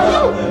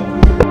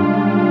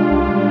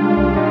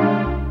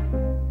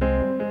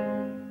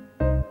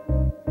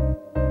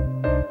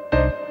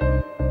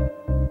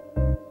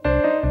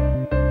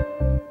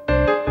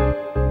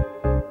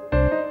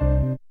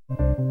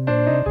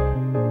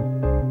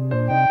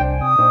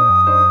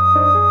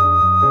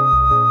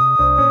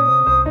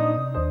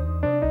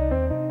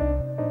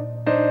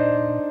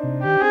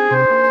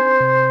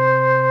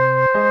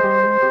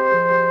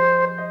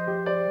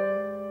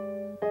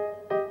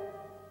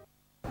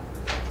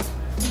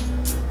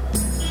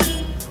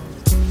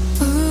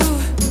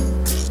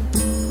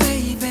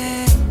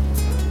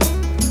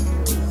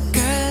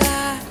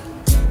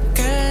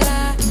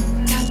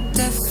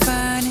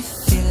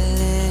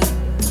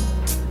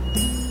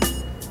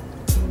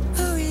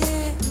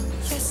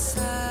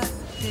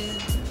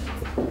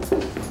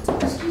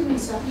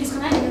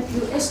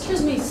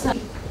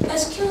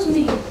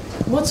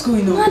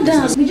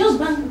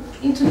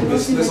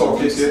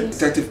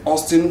 Detective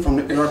Austin from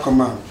the Area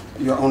Command.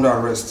 You are under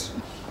arrest.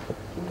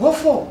 What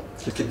for?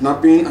 The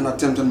kidnapping and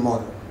attempted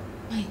murder.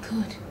 My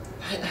God.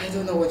 I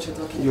don't know what you're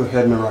talking about. You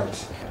heard me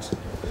right.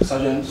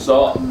 Sergeant,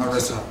 so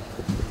arrest her.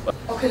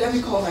 Okay, let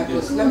me call my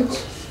boss. Let me call.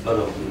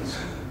 No, please.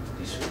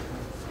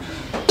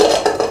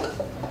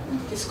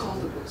 Please call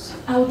the boss.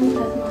 I'll do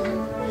that,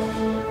 Mom.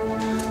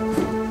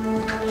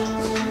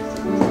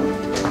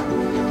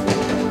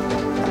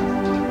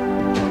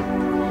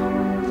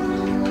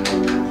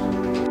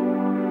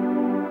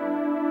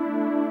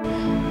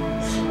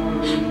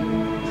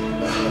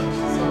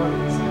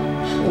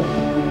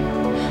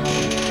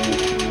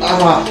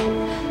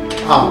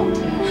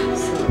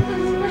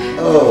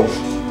 Oh.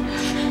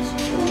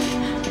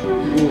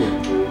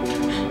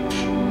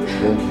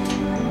 Thank you.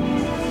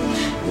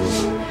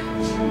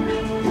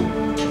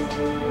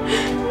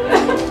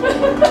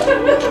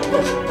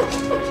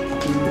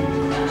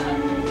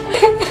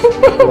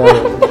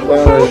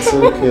 Lara, it's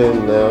okay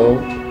now.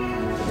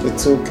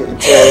 It's okay.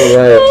 It's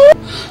alright.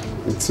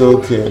 It's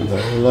okay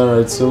now. Lara,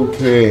 it's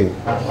okay.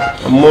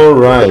 I'm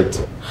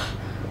alright.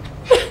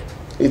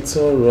 It's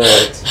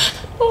alright.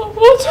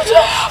 What would I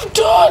have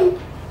done?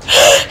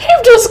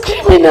 If those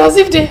criminals,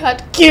 if they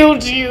had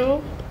killed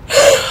you,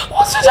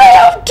 what would I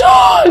have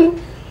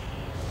done?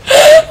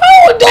 How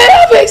would I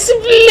have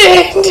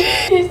explained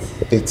it?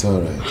 It's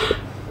alright.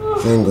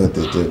 Thank God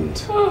they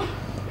didn't.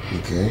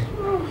 Okay?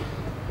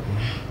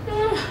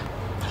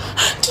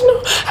 Do you know,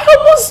 I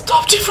almost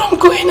stopped you from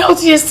going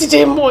out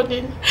yesterday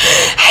morning.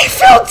 I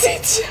felt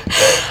it.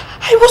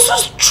 I was so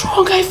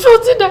strong. I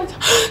felt it that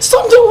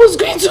something was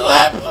going to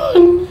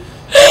happen.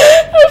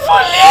 If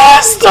only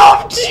I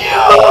stopped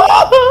you.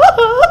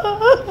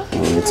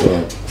 It's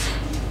alright.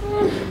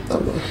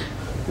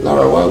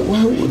 Lara,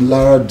 why would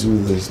Lara do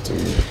this to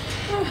me?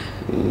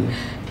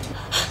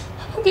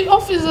 The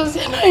officers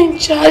are not in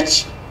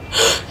charge.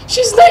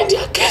 She's not in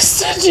their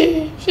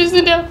custody. She's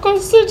in their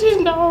custody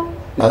now.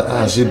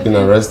 Has she been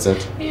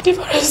arrested? They've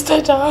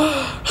arrested her.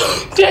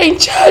 They're in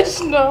charge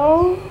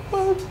now.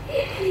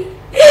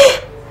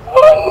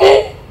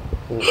 Honey.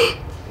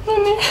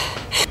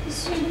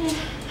 Sweetie,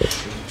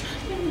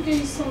 let me get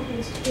you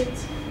something to eat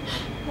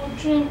or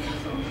drink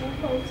from your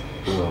house.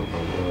 No, I'm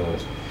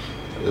alright.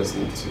 I just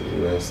need to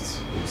rest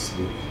and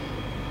sleep.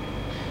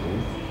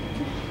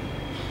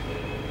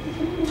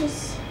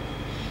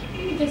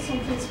 Let me get some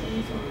things for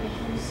you from my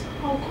house.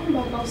 I'll come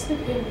back. I'll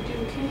sleep here with you,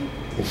 okay?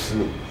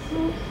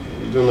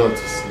 You don't have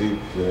to sleep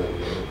there.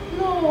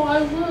 No,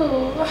 I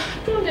will. I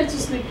don't let you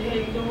sleep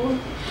here, you know.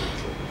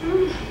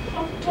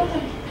 I'll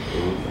die.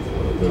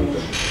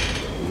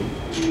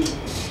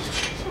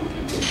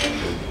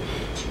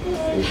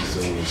 Thank you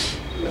so much.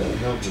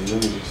 Help me, let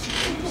me just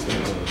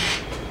stand up.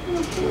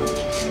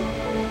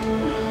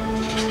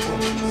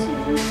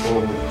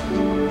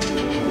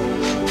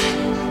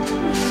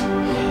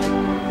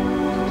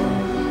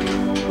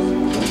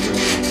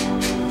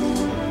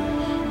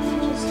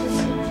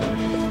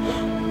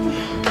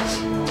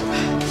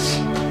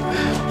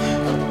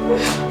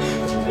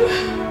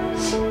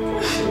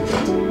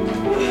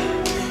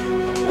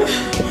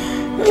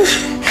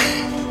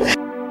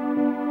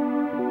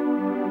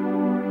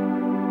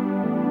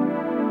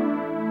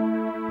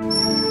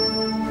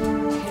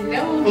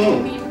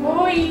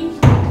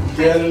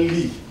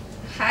 Girly.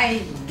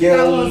 Hi. Girly.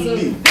 That was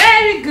a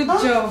very good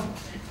job.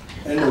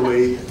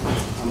 Anyway,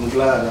 I'm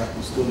glad I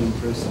was still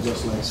impressed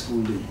just like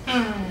school days.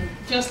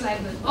 Just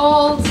like the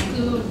old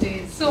school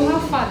days. So how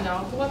far now?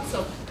 What's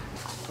up?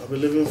 I'll be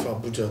leaving for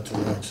Abuja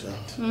tonight, sir.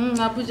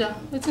 Abuja.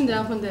 What's in the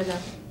happen there?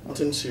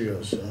 Nothing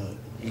serious.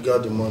 You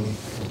got the money.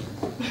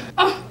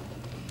 Oh,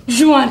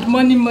 you want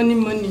money.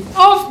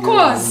 Of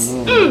course.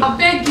 I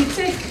beg you,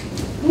 take.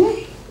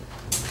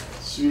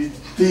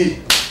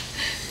 Sweetie,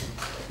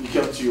 you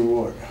kept your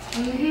word.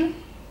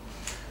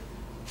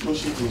 No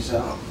shit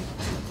yourself.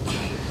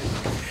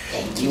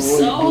 Thank you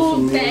so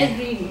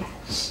very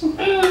much.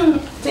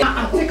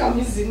 Take a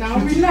easy now.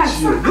 Relax.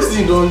 This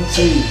thing don't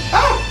change.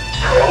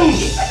 Take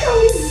a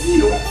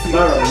easy.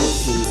 Lara,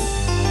 what's the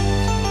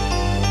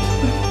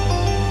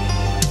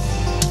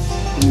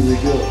Here we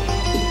go.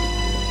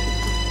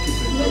 Keep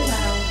it.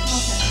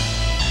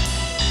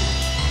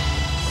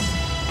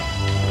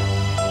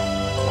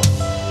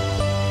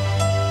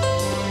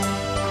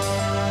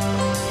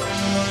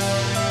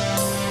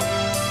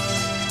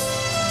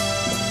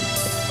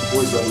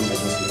 What is that number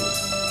just like?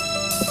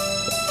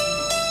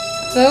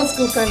 Old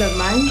school friend of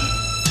mine.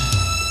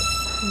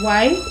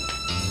 Why?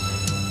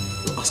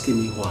 You're asking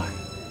me why?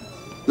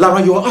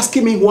 Lara, you are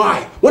asking me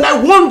why? When I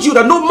warned you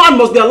that no man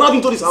must be allowed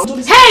into this house.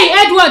 Hey,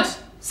 Edward!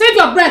 Save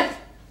your breath!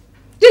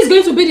 This is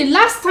going to be the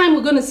last time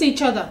we're going to see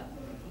each other.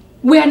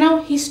 We are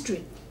now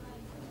history.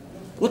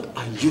 What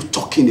are you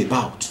talking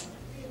about?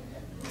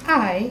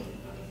 I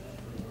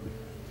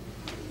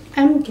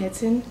am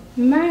getting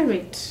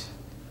married.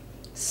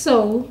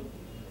 So,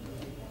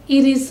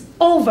 it is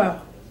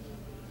over.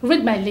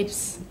 Read my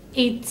lips.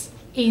 It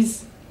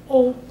is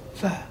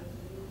over.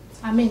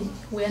 I mean,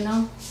 we are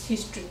now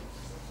history.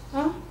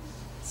 Huh?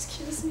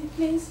 Excuse me,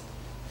 please.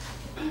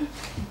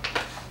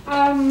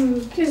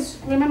 Please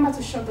remember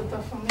to shut the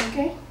door for me,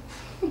 okay?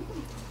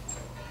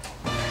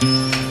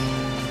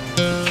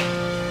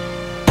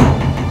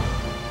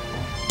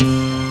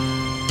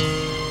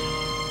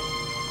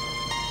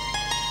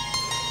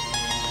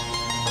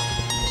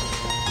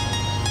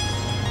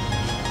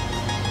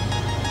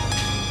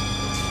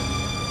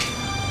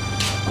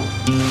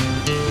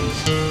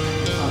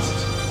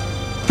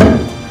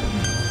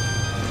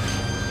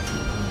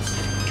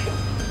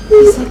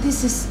 So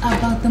this is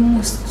about the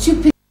most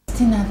stupid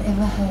thing I've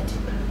ever heard.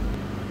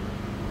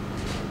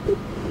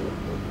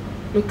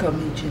 Look at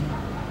me, Gina.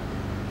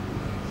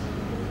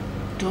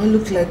 Do I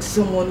look like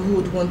someone who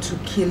would want to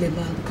kill a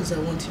man because I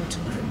want him to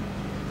marry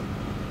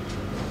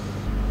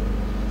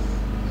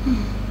me?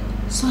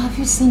 So have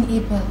you seen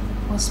Abel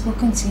or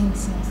spoken to him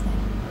since then?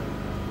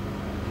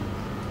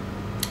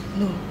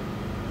 No.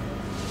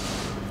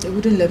 They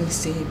wouldn't let me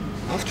see him.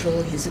 After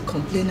all, he's a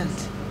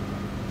complainant.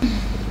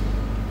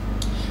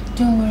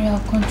 Don't worry, I'll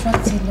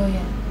contract a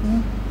lawyer.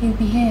 He'll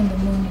be here in the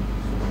morning.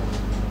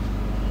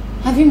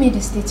 Have you made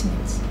a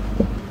statement?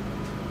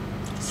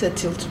 Said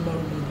till tomorrow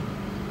morning.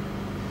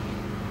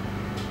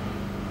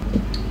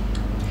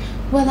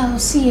 Well, I'll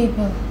see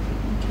Abel,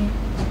 okay?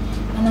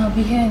 And I'll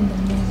be here in the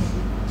morning.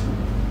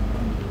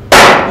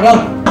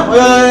 Madam, oh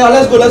yeah,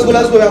 let's go.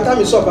 Your time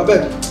is up, I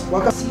beg.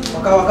 Waka,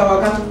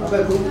 I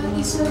beg, go.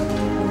 It's okay.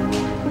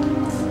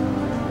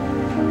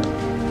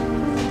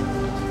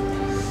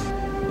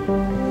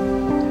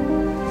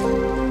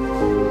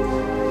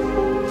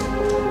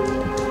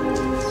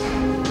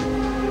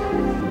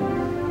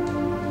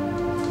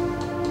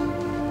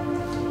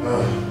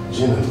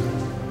 Gina.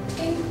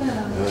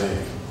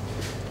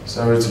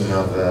 Sorry to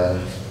have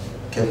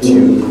kept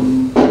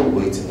you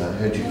waiting. I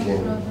heard you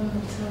came.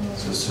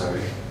 So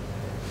sorry.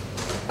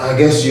 I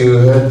guess you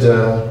heard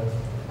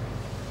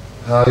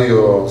how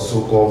your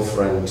so-called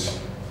friend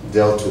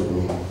dealt with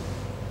me.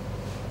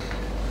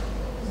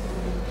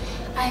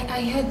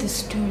 I heard the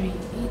story.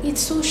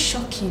 It's so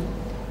shocking.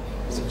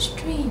 So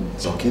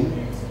strange.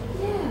 Shocking?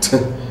 Yeah.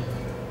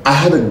 I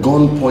had a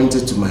gun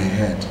pointed to my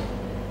head.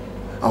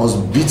 I was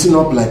beaten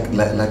up like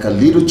a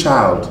little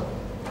child.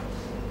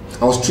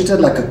 I was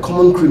treated like a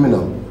common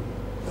criminal.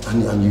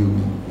 And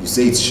you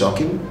say it's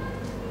shocking?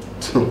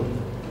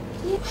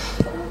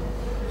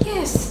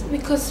 Yes,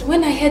 because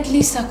when I heard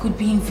Lisa could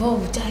be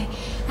involved, I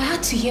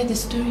had to hear the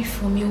story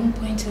from your own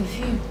point of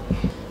view.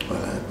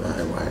 Well,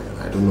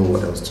 I don't know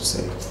what else to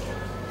say.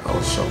 I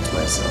was shocked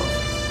myself.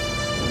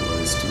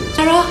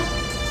 Sarah,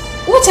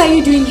 what are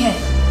you doing here?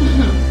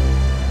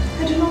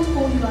 I do not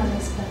owe you an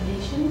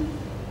explanation.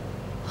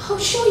 How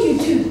sure you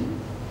do?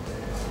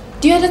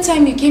 The other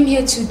time you came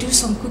here to do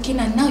some cooking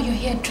and now you're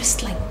here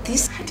dressed like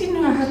this? I didn't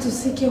know I had to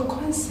seek your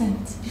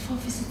consent before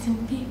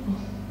visiting people.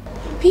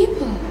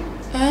 People?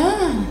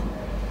 Ah.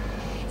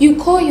 You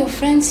call your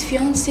friend's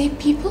fiancé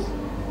people?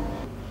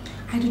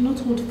 I do not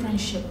hold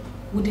friendship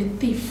with a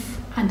thief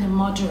and a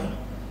murderer.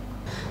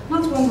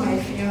 Not when my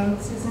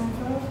fiancé is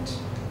involved.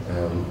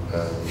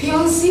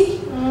 Fiancé?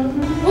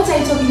 What are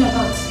you talking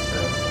about?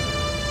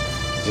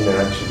 Gina,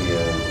 actually,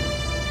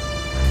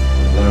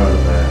 Laura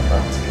and I are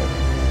back together.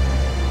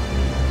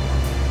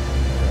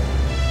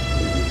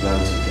 We plan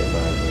to get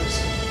married very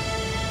soon.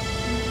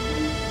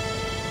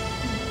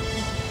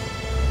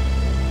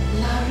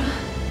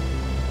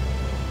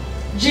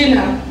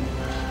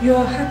 You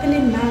are happily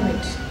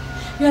married.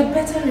 You had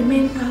better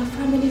remain our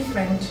family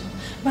friend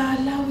by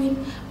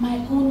allowing my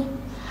own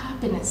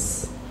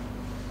happiness.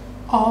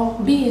 Or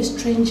be a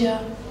stranger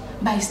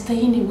by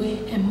staying away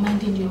and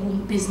minding your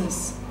own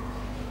business.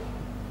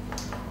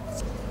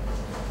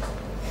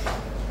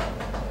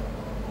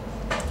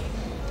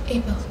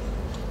 Abel,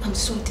 I'm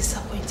so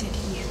disappointed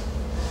in you.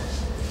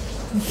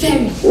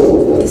 Very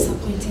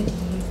disappointed in you.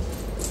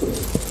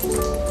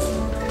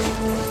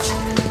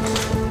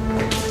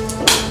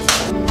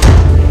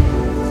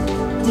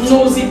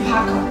 Nosy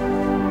Packer.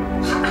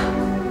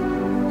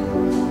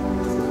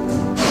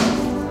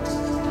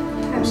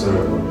 I'm sorry.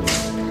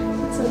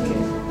 It's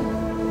okay.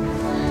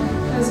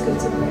 Let's go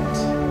to bed.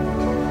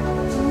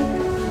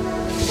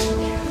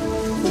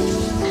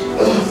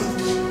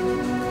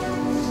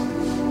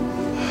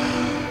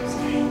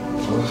 Sorry.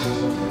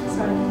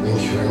 Thank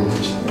you very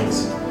much. It's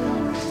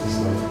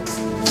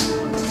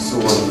so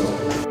wonderful.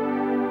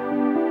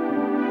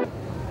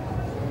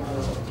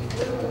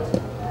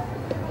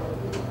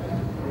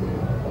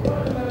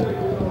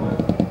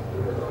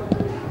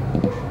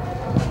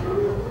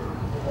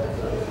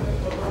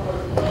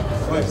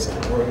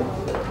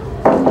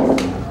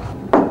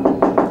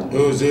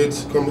 Edozieh,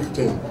 come back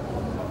in.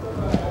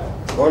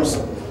 One,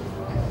 sir.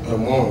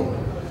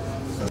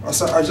 On.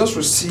 Sir, I just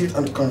received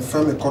and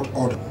confirmed a court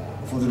order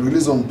for the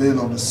release on bail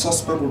of the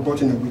suspect we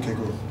brought in a week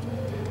ago,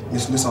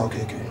 Miss Lisa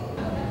Okeke.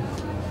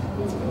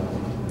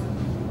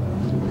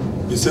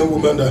 The same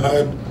woman that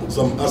hired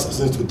some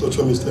assassins to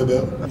torture Mr.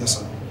 Bell? Yes,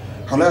 sir.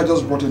 Halaya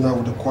just brought in now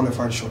with a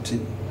qualified shorty.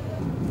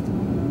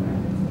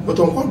 But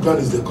on what ground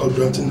is the court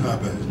granting her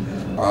bail?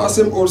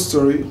 Same old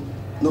story.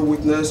 No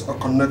witness or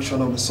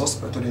connection of the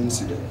suspect to the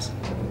incident.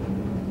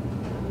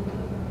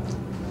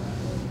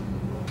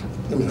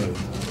 Let me have it.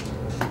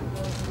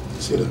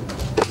 Sit down.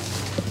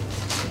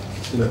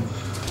 Sit down.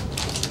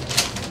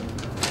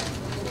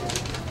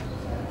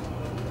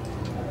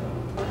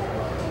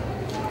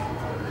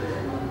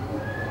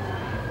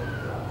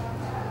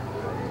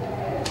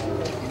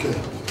 Okay.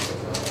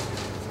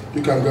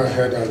 You can go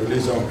ahead and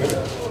release her on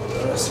bail.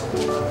 Yes.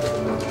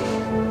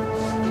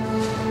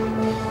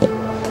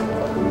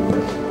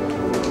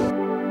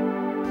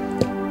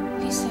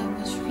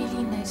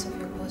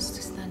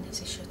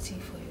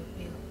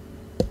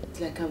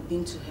 Like I've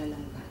been to hell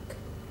and back.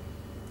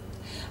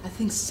 I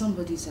think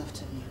somebody's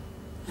after me,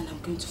 and I'm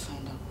going to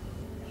find out.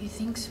 You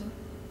think so?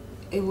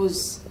 It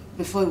was,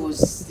 before it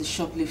was the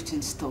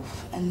shoplifting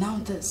stuff, and now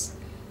this.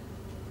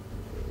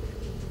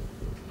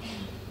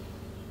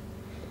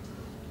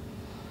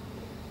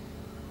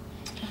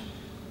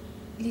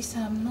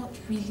 Lisa, I'm not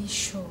really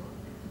sure,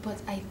 but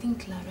I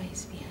think Lara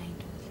is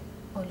behind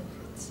all of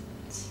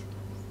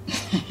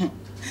it.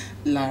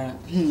 Lara,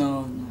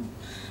 no.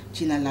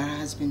 Gina, Lara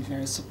has been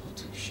very supportive.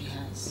 She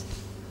has.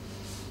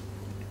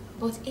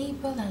 But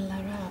Abel and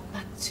Lara are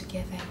back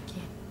together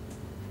again.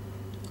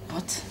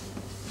 What?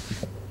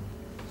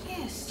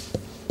 Yes.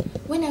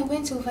 When I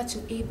went over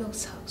to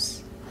Abel's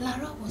house,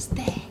 Lara was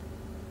there.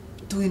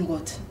 Doing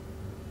what?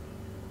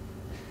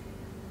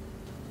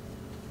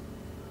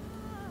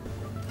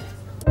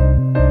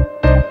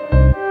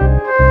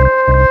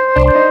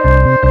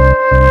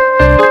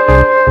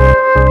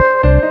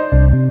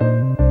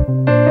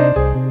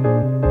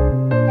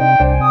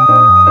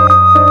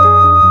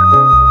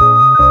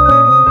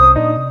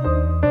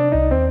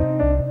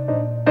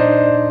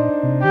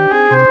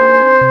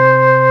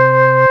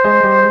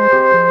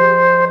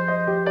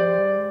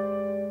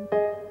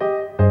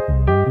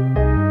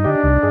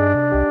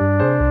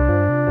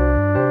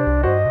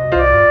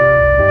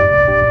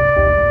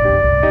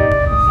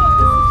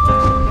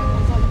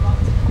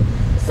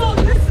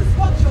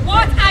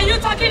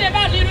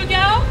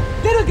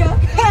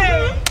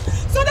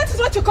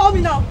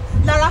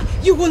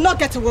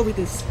 Get away with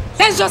this.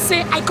 Let's just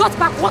say I got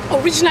back what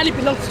originally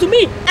belonged to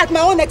me. At my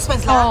own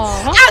expense, Lara.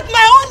 At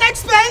my own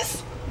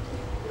expense?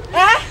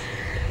 Eh?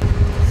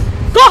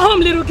 Go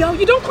home, little girl.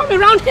 You don't come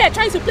around here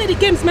trying to play the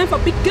games meant for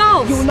big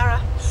girls. Lara,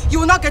 you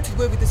will not get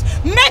away with this.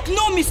 Make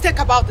no mistake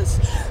about this.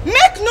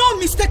 Make no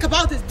mistake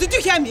about this. Did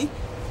you hear me?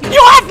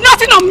 You have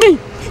nothing on me.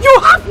 You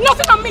have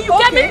nothing on me. You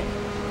get me?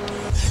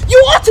 You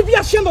ought to be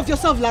ashamed of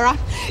yourself, Lara.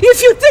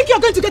 If you think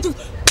you're going to get to...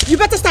 You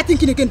better start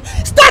thinking again.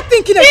 Start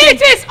thinking again.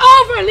 It is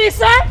over,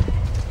 Lisa.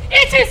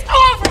 It is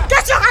over!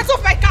 Get your hands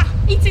off my car!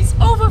 It is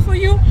over for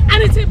you,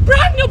 and it's a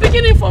brand new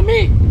beginning for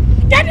me.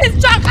 Get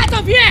this junk out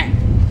of here!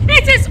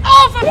 It is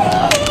over!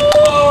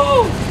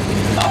 Oh!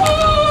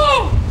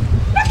 Oh!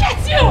 Look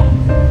at you!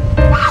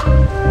 Ah!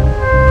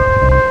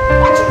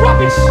 What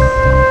rubbish!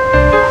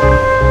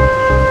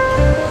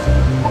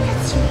 Look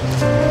at you!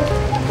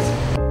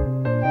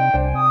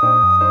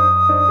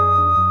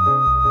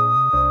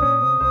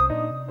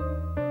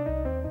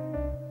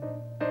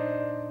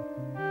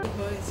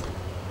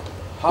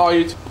 How are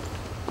you?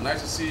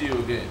 Nice to see you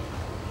again.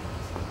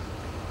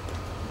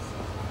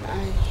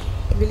 I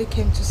really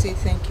came to say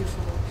thank you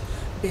for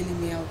bailing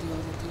me out the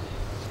other day.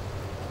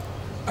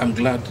 I'm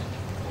glad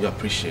you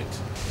appreciate.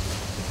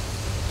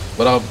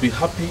 But I'll be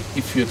happy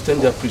if you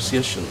extend the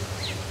appreciation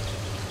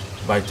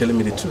by telling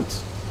me the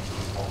truth.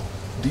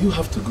 Do you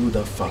have to go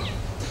that far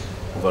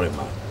over a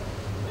man?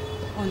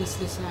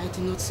 Honestly, sir, I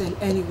did not send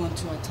anyone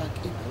to attack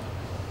Abel.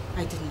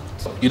 I did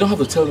not. You don't have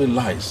to tell me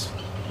lies,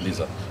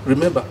 Lisa.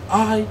 Remember,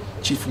 I,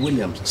 Chief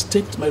Williams,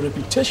 staked my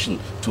reputation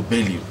to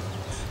bail you.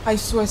 I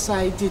swear, sir,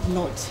 I did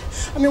not.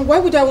 I mean, why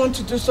would I want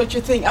to do such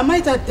a thing? Am I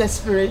that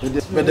desperate?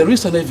 But there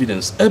is an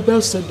evidence.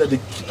 Abel said that the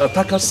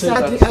attackers said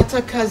that... the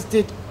attackers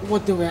did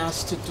what they were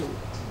asked to do.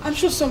 I'm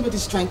sure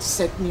somebody's trying to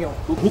set me up.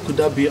 Who could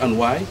that be and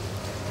why?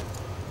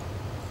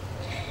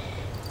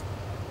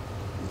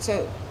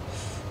 So,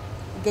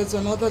 there's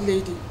another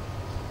lady.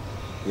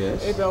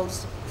 Yes?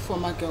 Abel's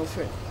former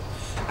girlfriend.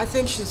 I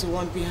think she's the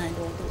one behind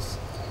all this.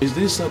 Is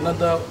this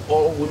another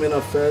all-women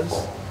affairs?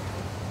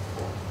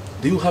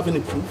 Do you have any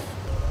proof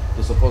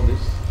to support this?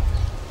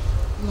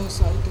 No,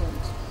 sir, I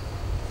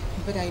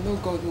don't. But I know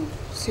God will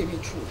see me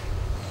through.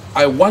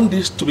 I want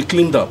this to be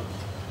cleaned up.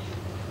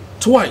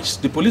 Twice,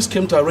 the police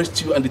came to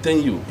arrest you and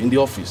detain you in the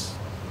office.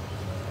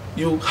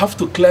 You have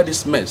to clear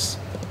this mess.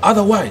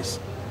 Otherwise,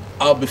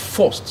 I'll be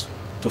forced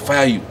to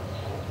fire you.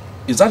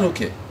 Is that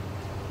okay?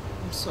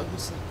 I'm sorry,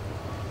 sir.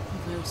 I'm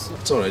very sorry.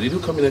 It's alright. Did you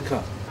come in a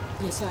car?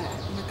 Yes, sir.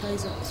 My car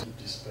is out.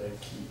 This spare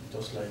key,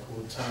 just like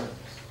old times.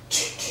 Do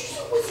you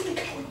know what's in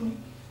the car with me?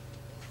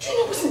 Do you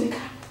know what's in the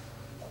car?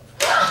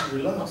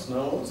 Relax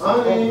now.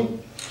 Honey!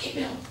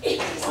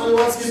 Honey,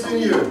 what's keeping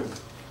you?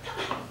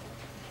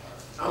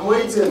 I'm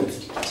waiting.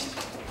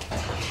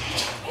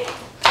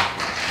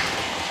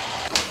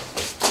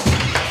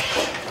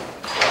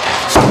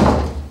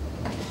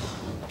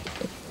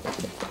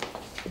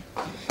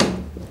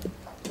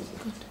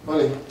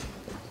 Honey,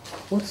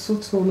 what's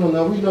going on?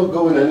 Are we not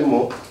going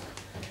anymore?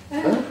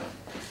 Huh?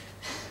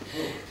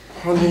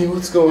 Honey,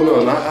 what's going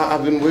on?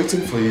 I've been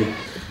waiting for you.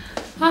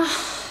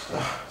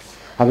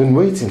 I've been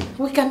waiting.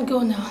 We can go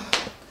now.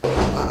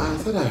 I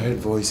thought I heard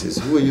voices.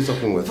 Who are you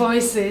talking with?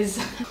 Voices.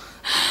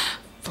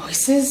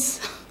 Voices?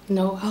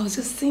 No, I was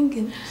just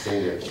singing.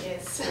 Singing?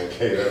 Yes.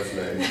 Okay, that's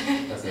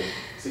nice. That's nice.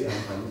 See,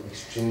 I'm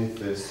extremely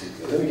thirsty.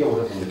 Let me get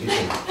water from the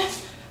kitchen.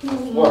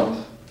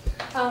 What?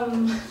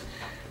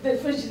 The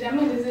fridge,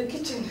 there's a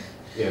kitchen.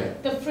 Yeah.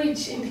 The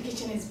fridge in the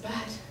kitchen is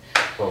bad.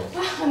 Oh.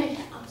 Honey,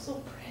 I'm so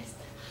pressed.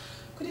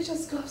 Could you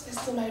just go upstairs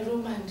to my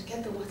room and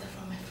get the water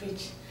from my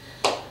fridge?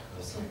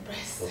 I'm so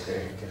pressed.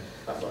 Okay.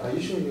 Are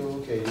you sure you're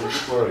okay? You're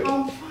just worried.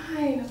 I'm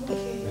fine, I'm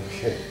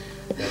okay.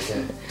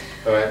 Okay.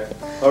 Alright.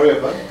 Hurry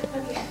up, huh?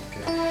 Okay.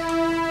 Good day.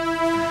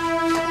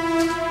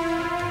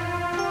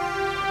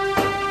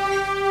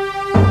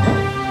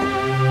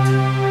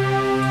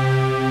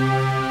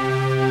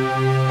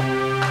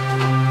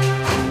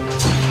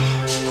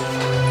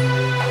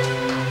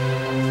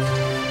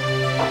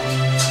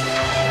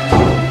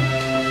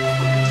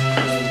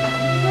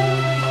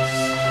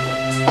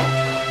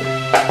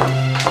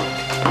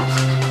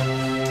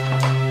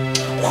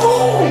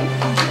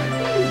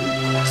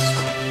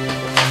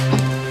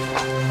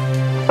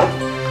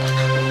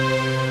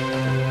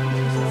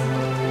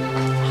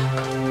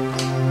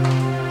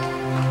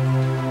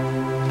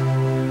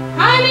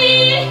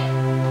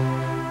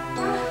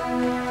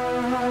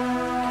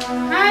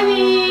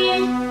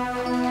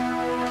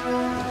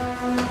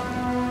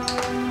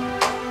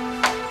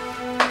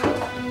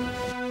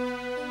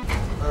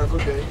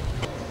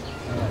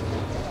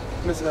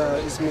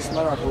 Is Miss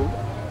Lara home?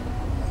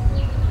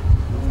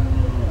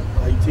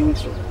 I think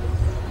so.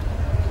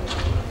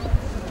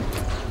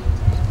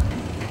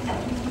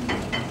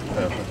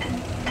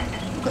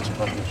 Look at your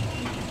package.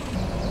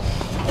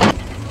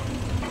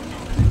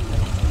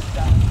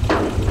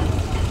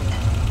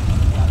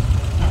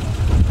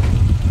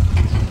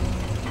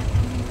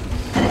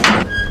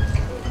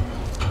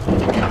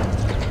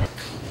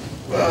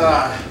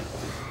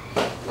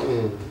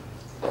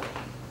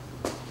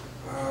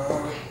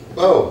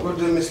 Good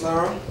day, Miss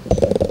Lara.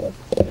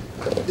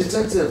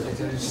 Detective.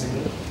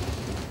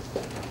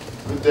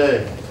 Good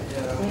day.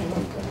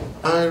 Yeah.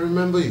 I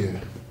remember you.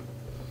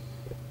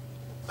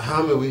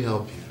 How may we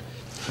help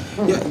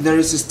you? Yeah, there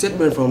is a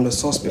statement from the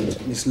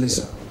suspect, Miss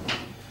Lisa,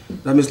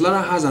 that Miss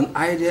Lara has an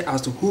idea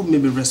as to who may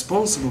be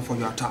responsible for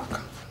your attack.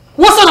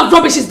 What sort of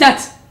rubbish is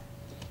that?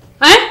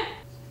 Eh?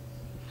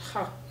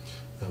 Hold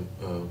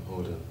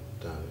on,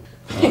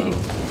 darling.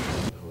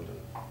 Hold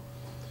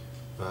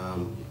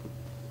on.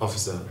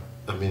 Officer,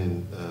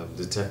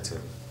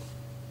 detective.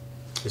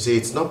 You see,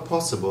 it's not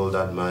possible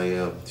that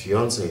my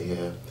fiancé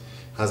here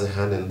has a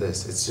hand in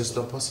this. It's just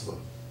not possible.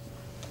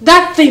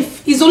 That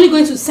thief is only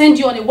going to send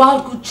you on a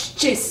wild goose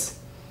chase.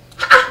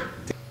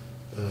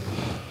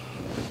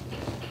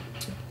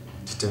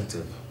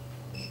 Detective,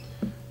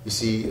 you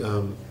see,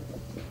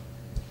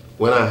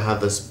 when I had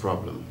this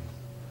problem,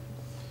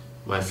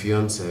 my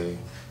fiancé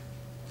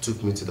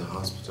took me to the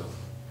hospital.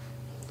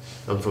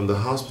 And from the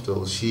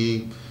hospital,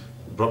 she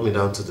brought me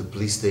down to the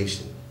police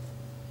station.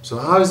 So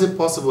how is it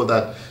possible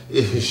that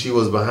she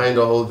was behind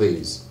all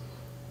this?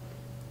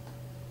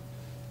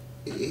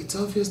 It's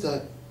obvious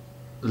that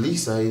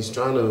Lisa is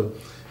trying to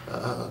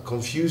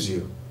confuse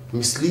you,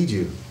 mislead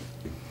you.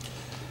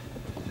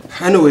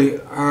 Anyway,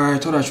 I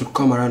thought I should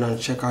come around and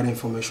check out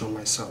information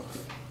myself.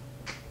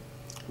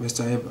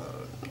 Mr. Abel,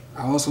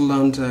 I also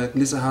learned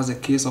Lisa has a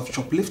case of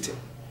shoplifting,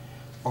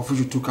 of which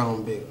you took her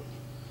on bail.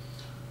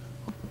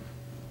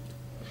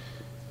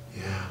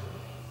 Yeah.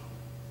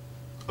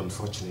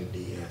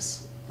 Unfortunately,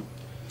 yes.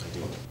 I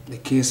did. The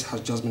case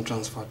has just been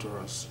transferred to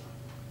us.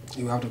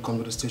 You have to come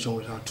to the station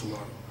with her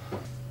tomorrow.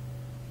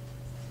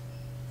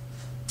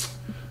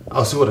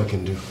 I'll see what I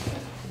can do.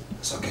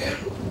 It's okay.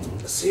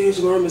 See you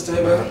tomorrow, Mr.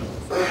 Eber.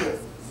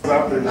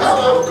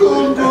 Oh,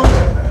 good.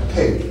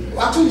 Hey,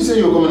 I told you say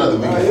you were coming at the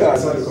weekend. Yeah, I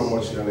decided to come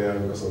watch earlier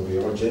because of the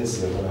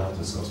emergency I'm going to have to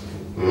discuss with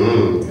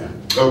you. Yeah.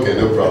 Okay,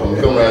 no problem.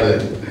 Come right in.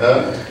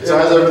 So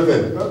how's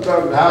everything?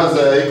 How's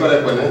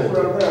Equalek?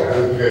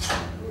 Okay.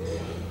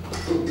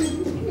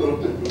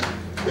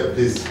 Yeah,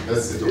 please,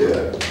 let's sit over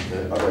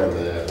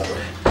there.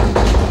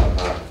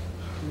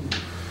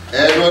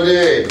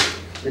 Everybody!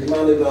 Good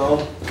morning,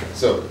 girl.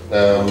 So,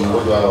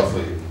 what do I offer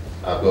you?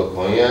 I've got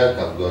cognac,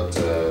 I've got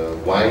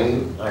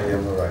wine. I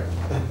am alright.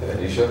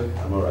 Are you sure?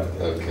 I'm alright.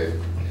 Okay.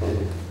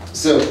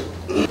 So,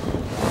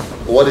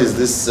 what is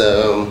this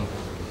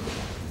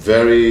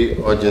very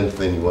urgent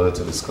thing you wanted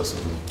to discuss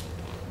with me?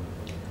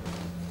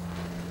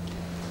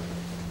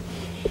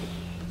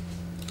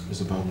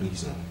 It's about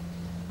Lisa.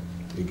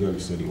 The girl you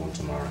said you want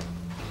to marry.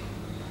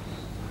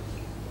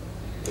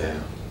 Yeah.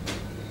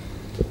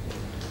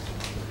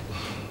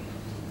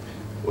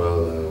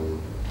 Well,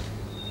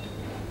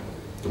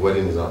 the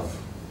wedding is off.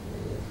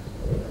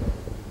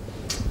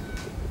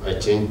 I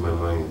changed my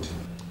mind.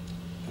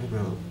 Hey,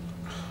 well,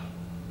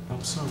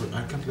 I'm sorry.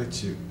 I can't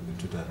let you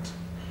do that.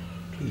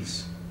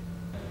 Please.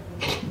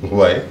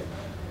 Why?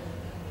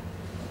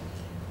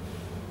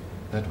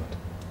 Edward,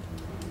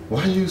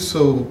 why are you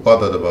so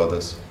bothered about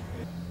this?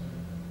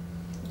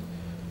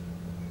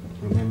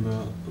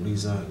 Remember,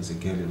 Lisa is a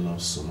girl you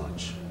love so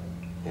much.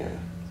 Yeah.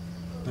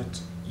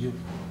 But you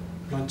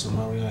plan to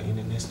marry her in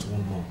the next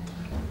 1 month.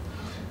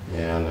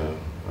 Yeah, I know,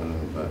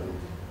 but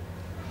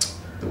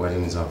the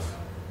wedding is off.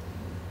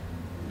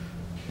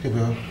 Hey,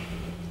 well,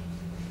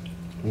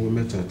 when we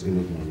met at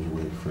Edozieh, you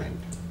were a friend.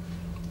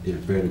 A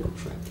very good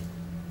friend.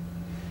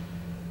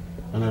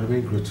 And I'm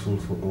very grateful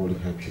for all the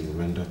help you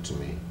rendered to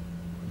me.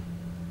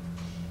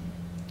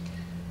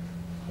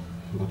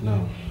 But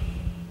now,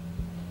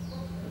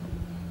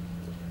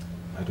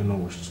 I do not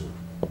wish to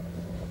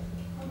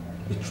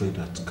betray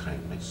that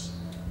kindness.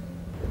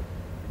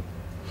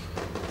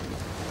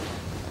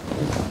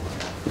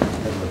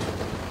 Edward,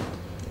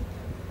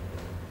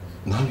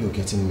 now you're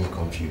getting me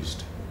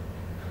confused.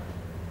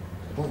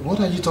 What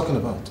are you talking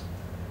about?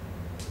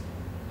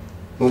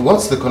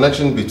 What's the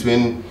connection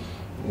between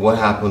what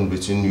happened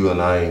between you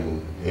and I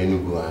in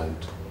Enugu and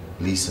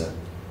Lisa,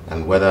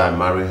 and whether I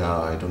marry her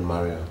or I don't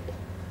marry her?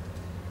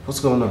 What's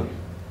going on?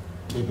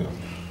 Maybe.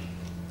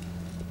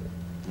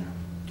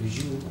 Do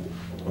you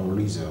or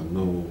Lisa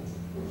know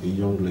a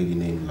young lady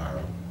named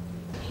Lara?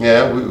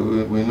 Yeah,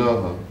 we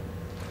know her.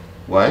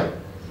 Why?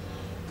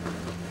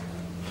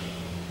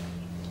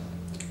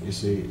 You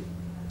see,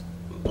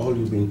 all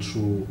you've been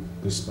through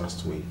these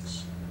past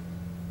weeks,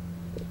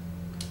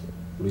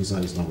 Lisa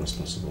is not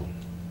responsible.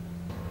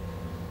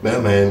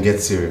 Man, get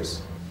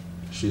serious.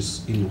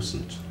 She's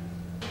innocent.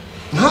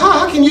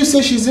 How can you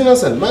say she's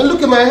innocent? Man,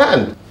 look at my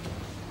hand.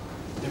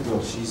 Yeah,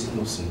 well, she's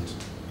innocent.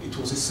 It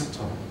was a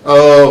setup.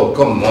 Oh,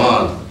 come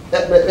on.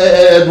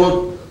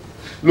 Edward,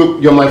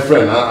 look, you're my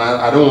friend.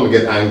 I don't want to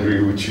get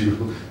angry with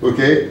you,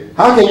 okay?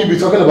 How can you be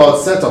talking about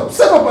setup?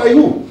 Setup by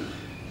who?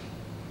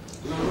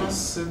 Lara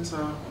sent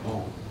her.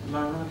 Oh,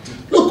 Lara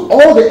did. Look,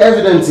 all the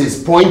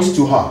evidences point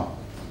to her.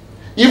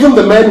 Even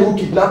the men who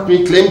kidnapped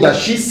me claim that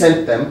she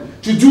sent them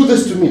to do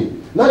this to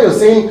me. Now you're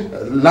saying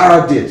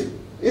Lara did.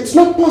 It's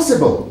not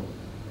possible.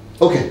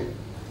 Okay.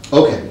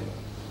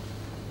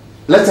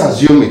 Let's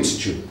assume it's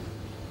true.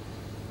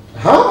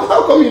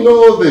 How come you know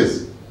all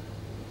this?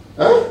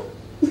 Huh?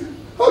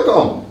 How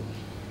come?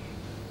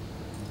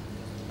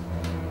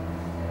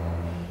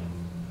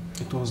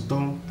 It was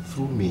done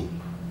through me.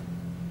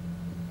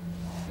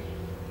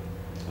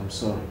 I'm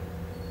sorry.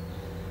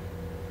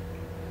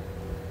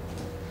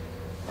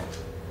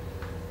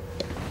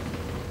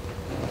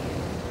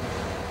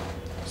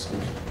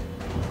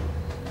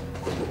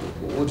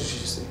 What did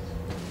you say?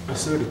 I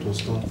said it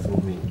was done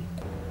through me.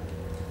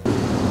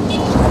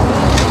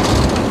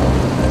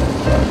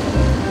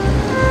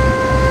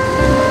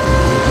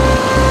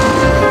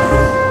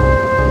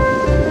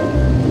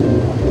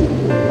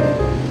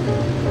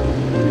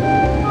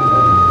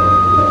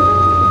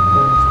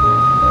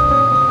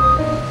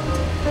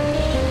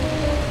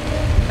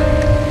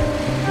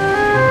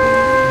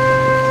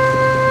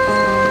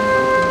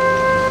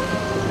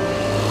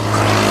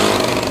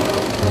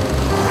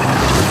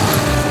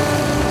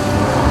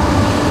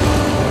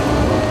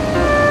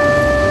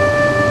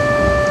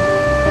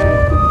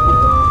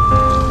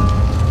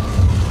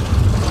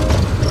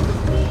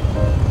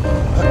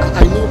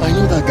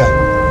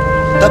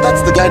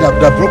 That's the guy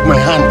that broke my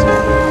hand. I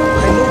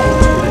know him.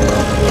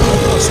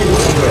 I've seen him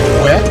somewhere.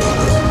 Where?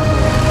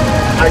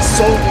 I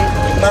saw him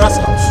in Lara's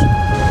house.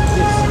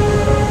 Yes.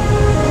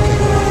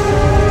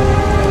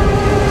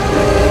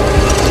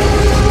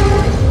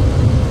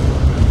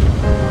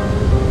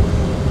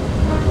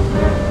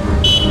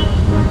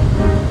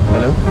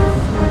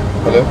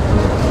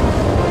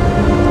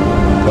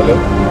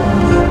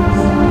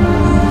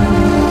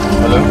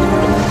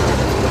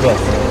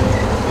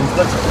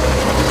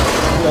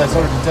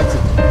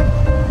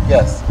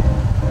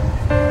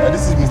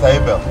 this is Mr.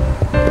 Abel.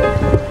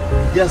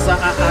 Yes,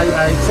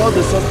 I saw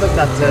the suspect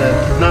that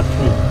kidnapped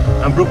me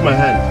and broke my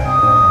hand.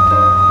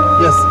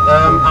 Yes,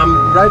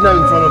 I'm right now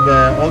in front of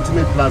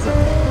Ultimate Plaza.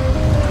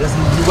 Yes,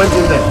 he went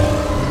in there.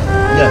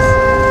 Yes.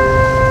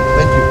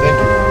 Thank you.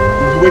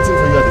 We'll be waiting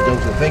for you at the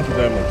junction. Thank you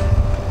very much.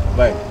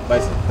 Bye,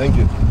 sir. Thank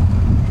you.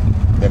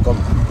 They're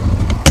coming.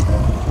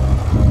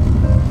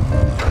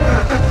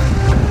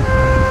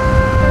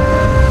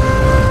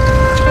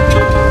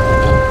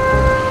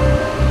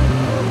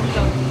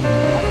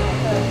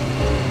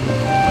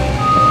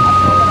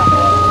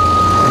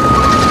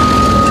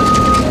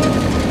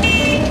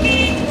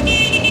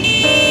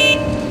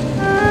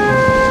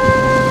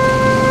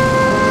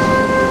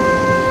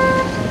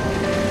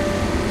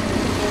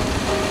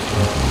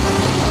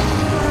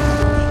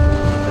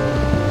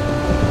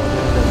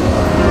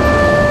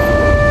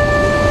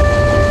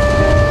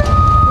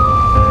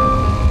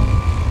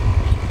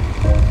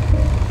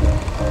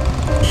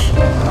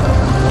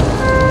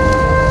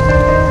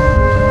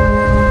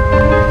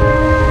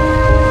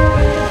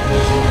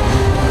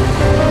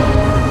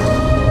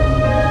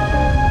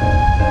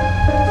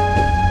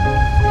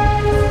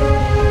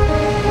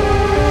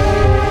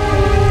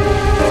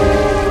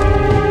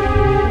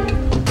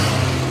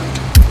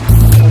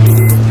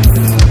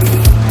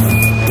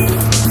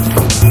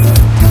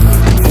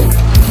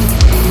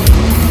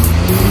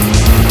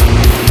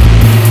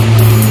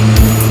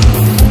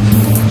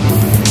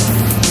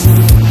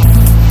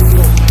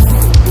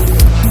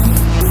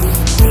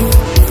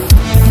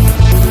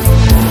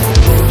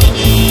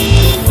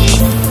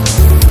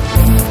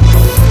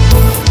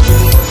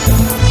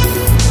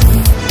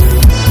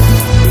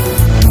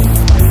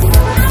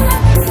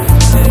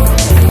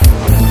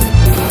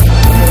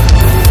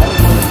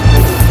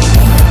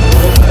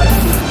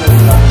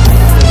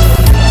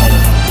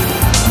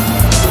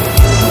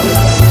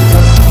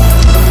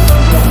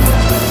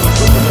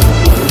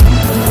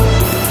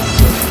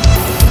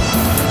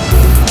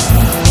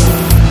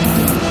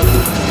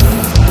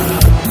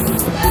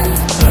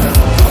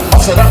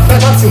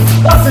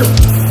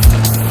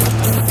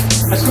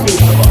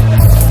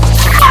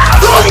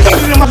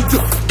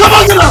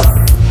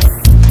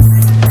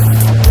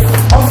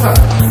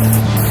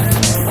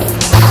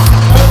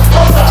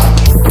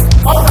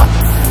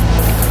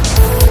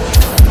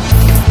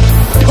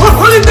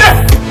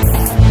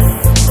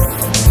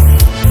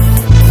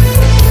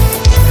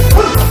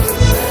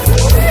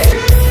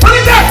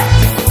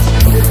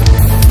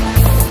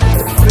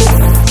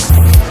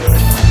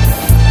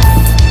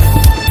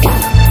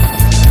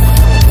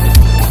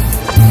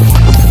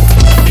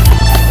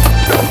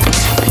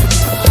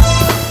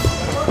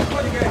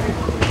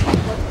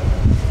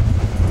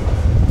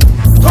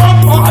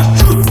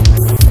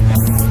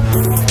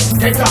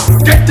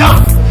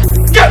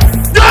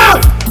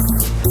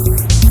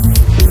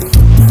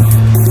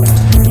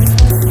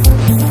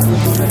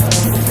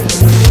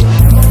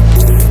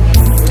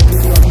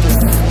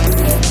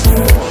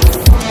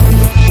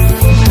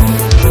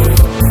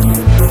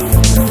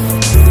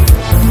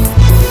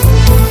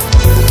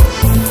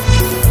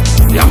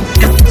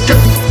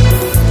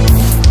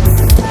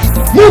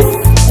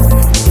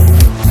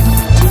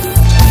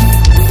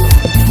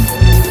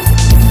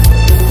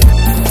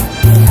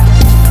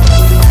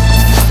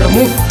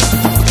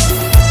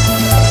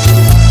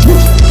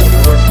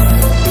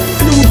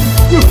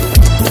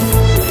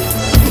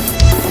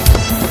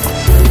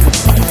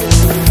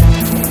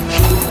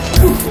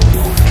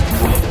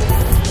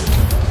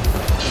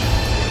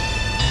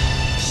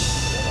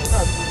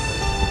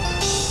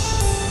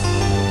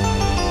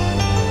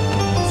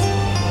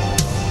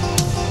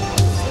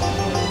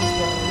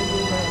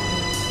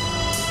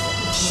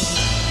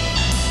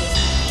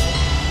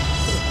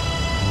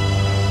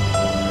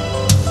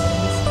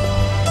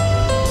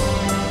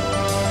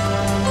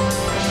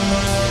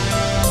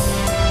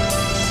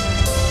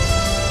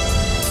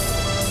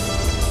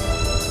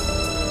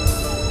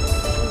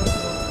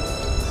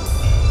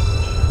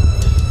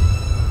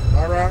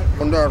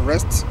 Under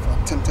arrest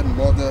for attempted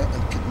murder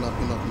and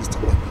kidnapping of Mr.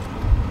 Webb.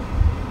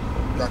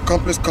 The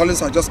accomplice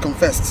Collins has just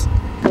confessed.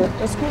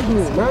 Excuse me,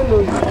 may I know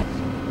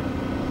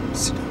you?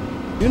 Sit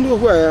down. You know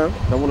who I am?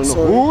 I want to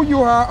know who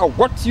you are or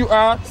what you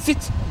are.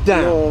 Sit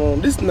down. No,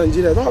 this is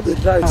Nigeria. I don't have the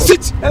right.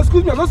 Sit!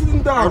 Excuse me, I'm not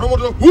sitting down. I don't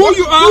want to know who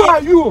you are. Who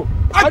are you?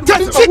 I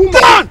just sit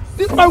down!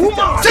 This is my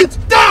woman. Sit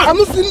down! I'm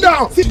not sitting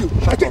down. Sit you.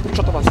 I can't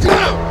shut up and sit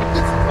down.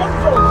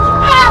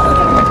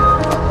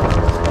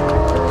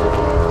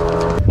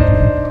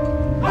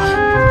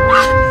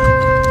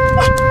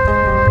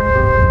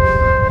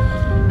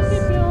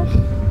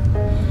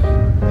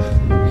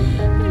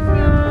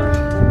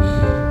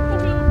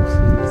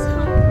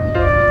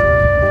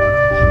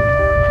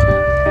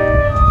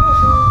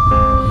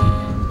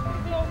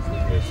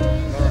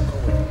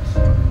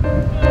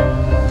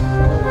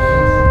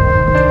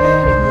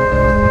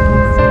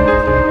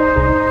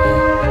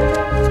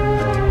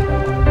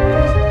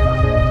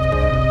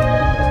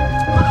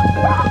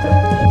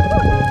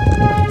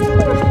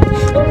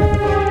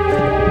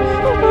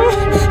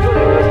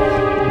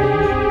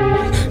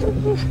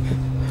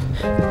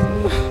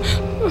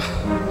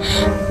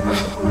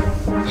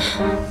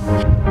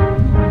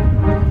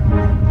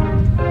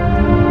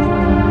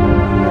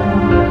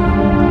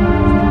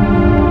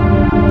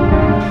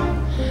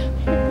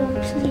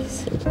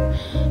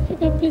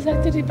 Please, I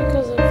did it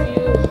because of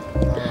you.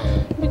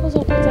 Because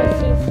of what I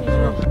feel for you.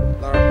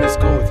 Lara, please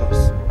come with us.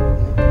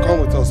 Come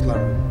with us,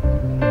 Lara.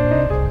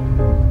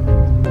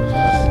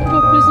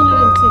 But please don't let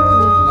them take me.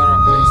 Lara,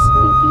 please.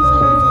 Please, I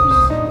love you.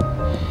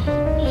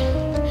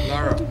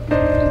 Lara.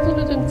 Please don't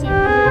let them take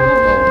me.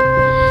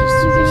 Please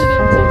don't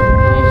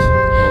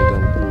let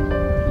them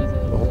take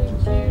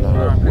me.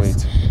 Lara, wait.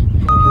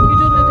 You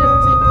don't let them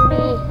take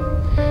me.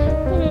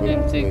 Don't let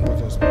them take me.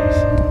 With us, please.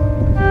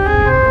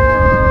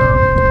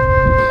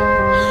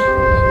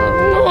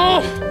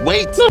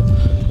 Wait!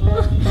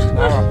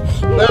 Lara.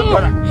 No!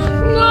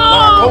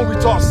 Lara, come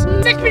with us.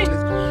 Take me!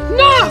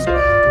 No!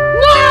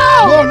 No!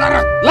 No,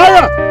 Lara!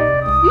 Lara!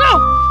 No!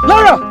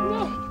 Lara!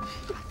 No!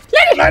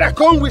 Let me! Lara,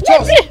 come with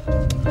us!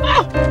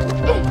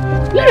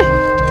 Let me!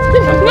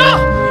 No!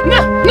 No!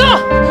 No!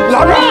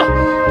 Lara!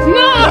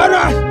 No!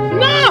 Lara!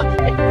 No!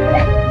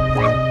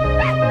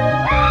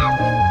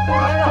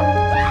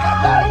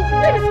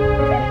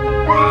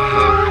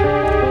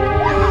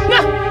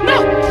 No!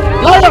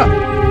 Lara!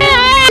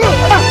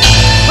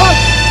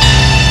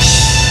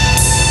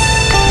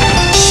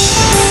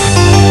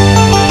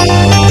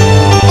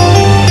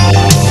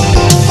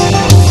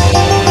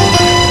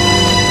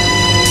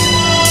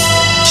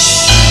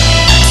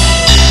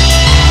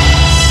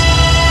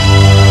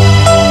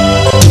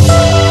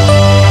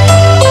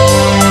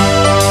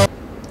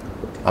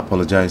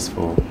 Apologize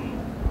for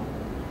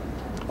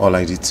all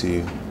I did to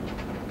you.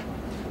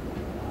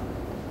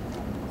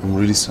 I'm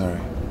really sorry.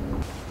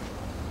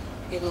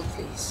 Abel,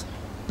 please.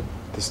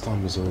 The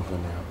storm is over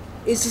now.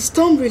 Is the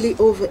storm really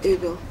over,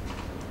 Abel?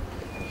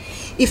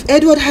 If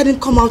Edward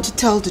hadn't come out to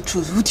tell the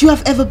truth, would you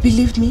have ever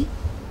believed me?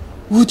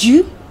 Would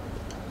you?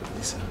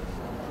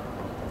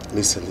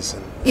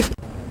 Listen. It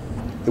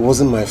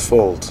wasn't my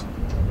fault.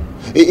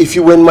 If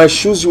you were in my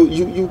shoes,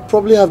 you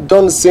probably have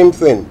done the same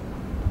thing.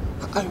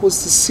 I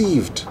was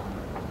deceived.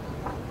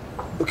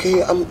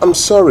 Okay, I'm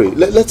sorry.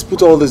 Let's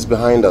put all this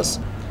behind us.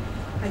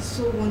 I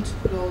so want to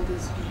put all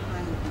this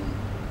behind me.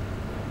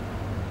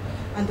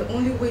 And the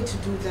only way to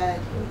do that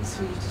is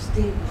for you to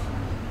stay with me.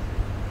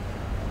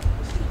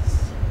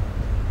 Please.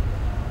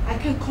 I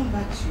can come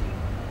back to you.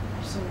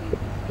 I'm sorry.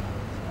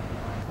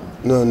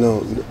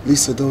 No,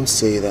 Lisa, don't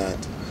say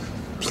that.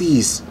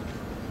 Please.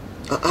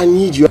 I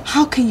need you.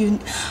 How can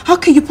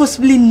you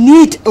possibly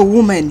need a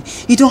woman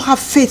you don't have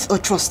faith or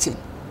trust in?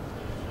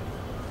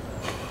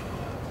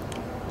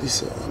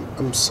 Lisa,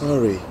 I'm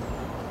sorry.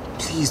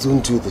 Please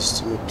don't do this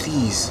to me,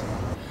 please.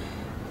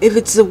 If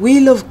it's the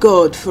will of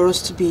God for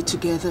us to be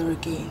together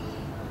again,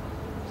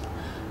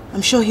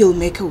 I'm sure He'll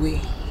make a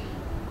way.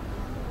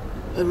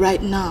 But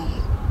right now,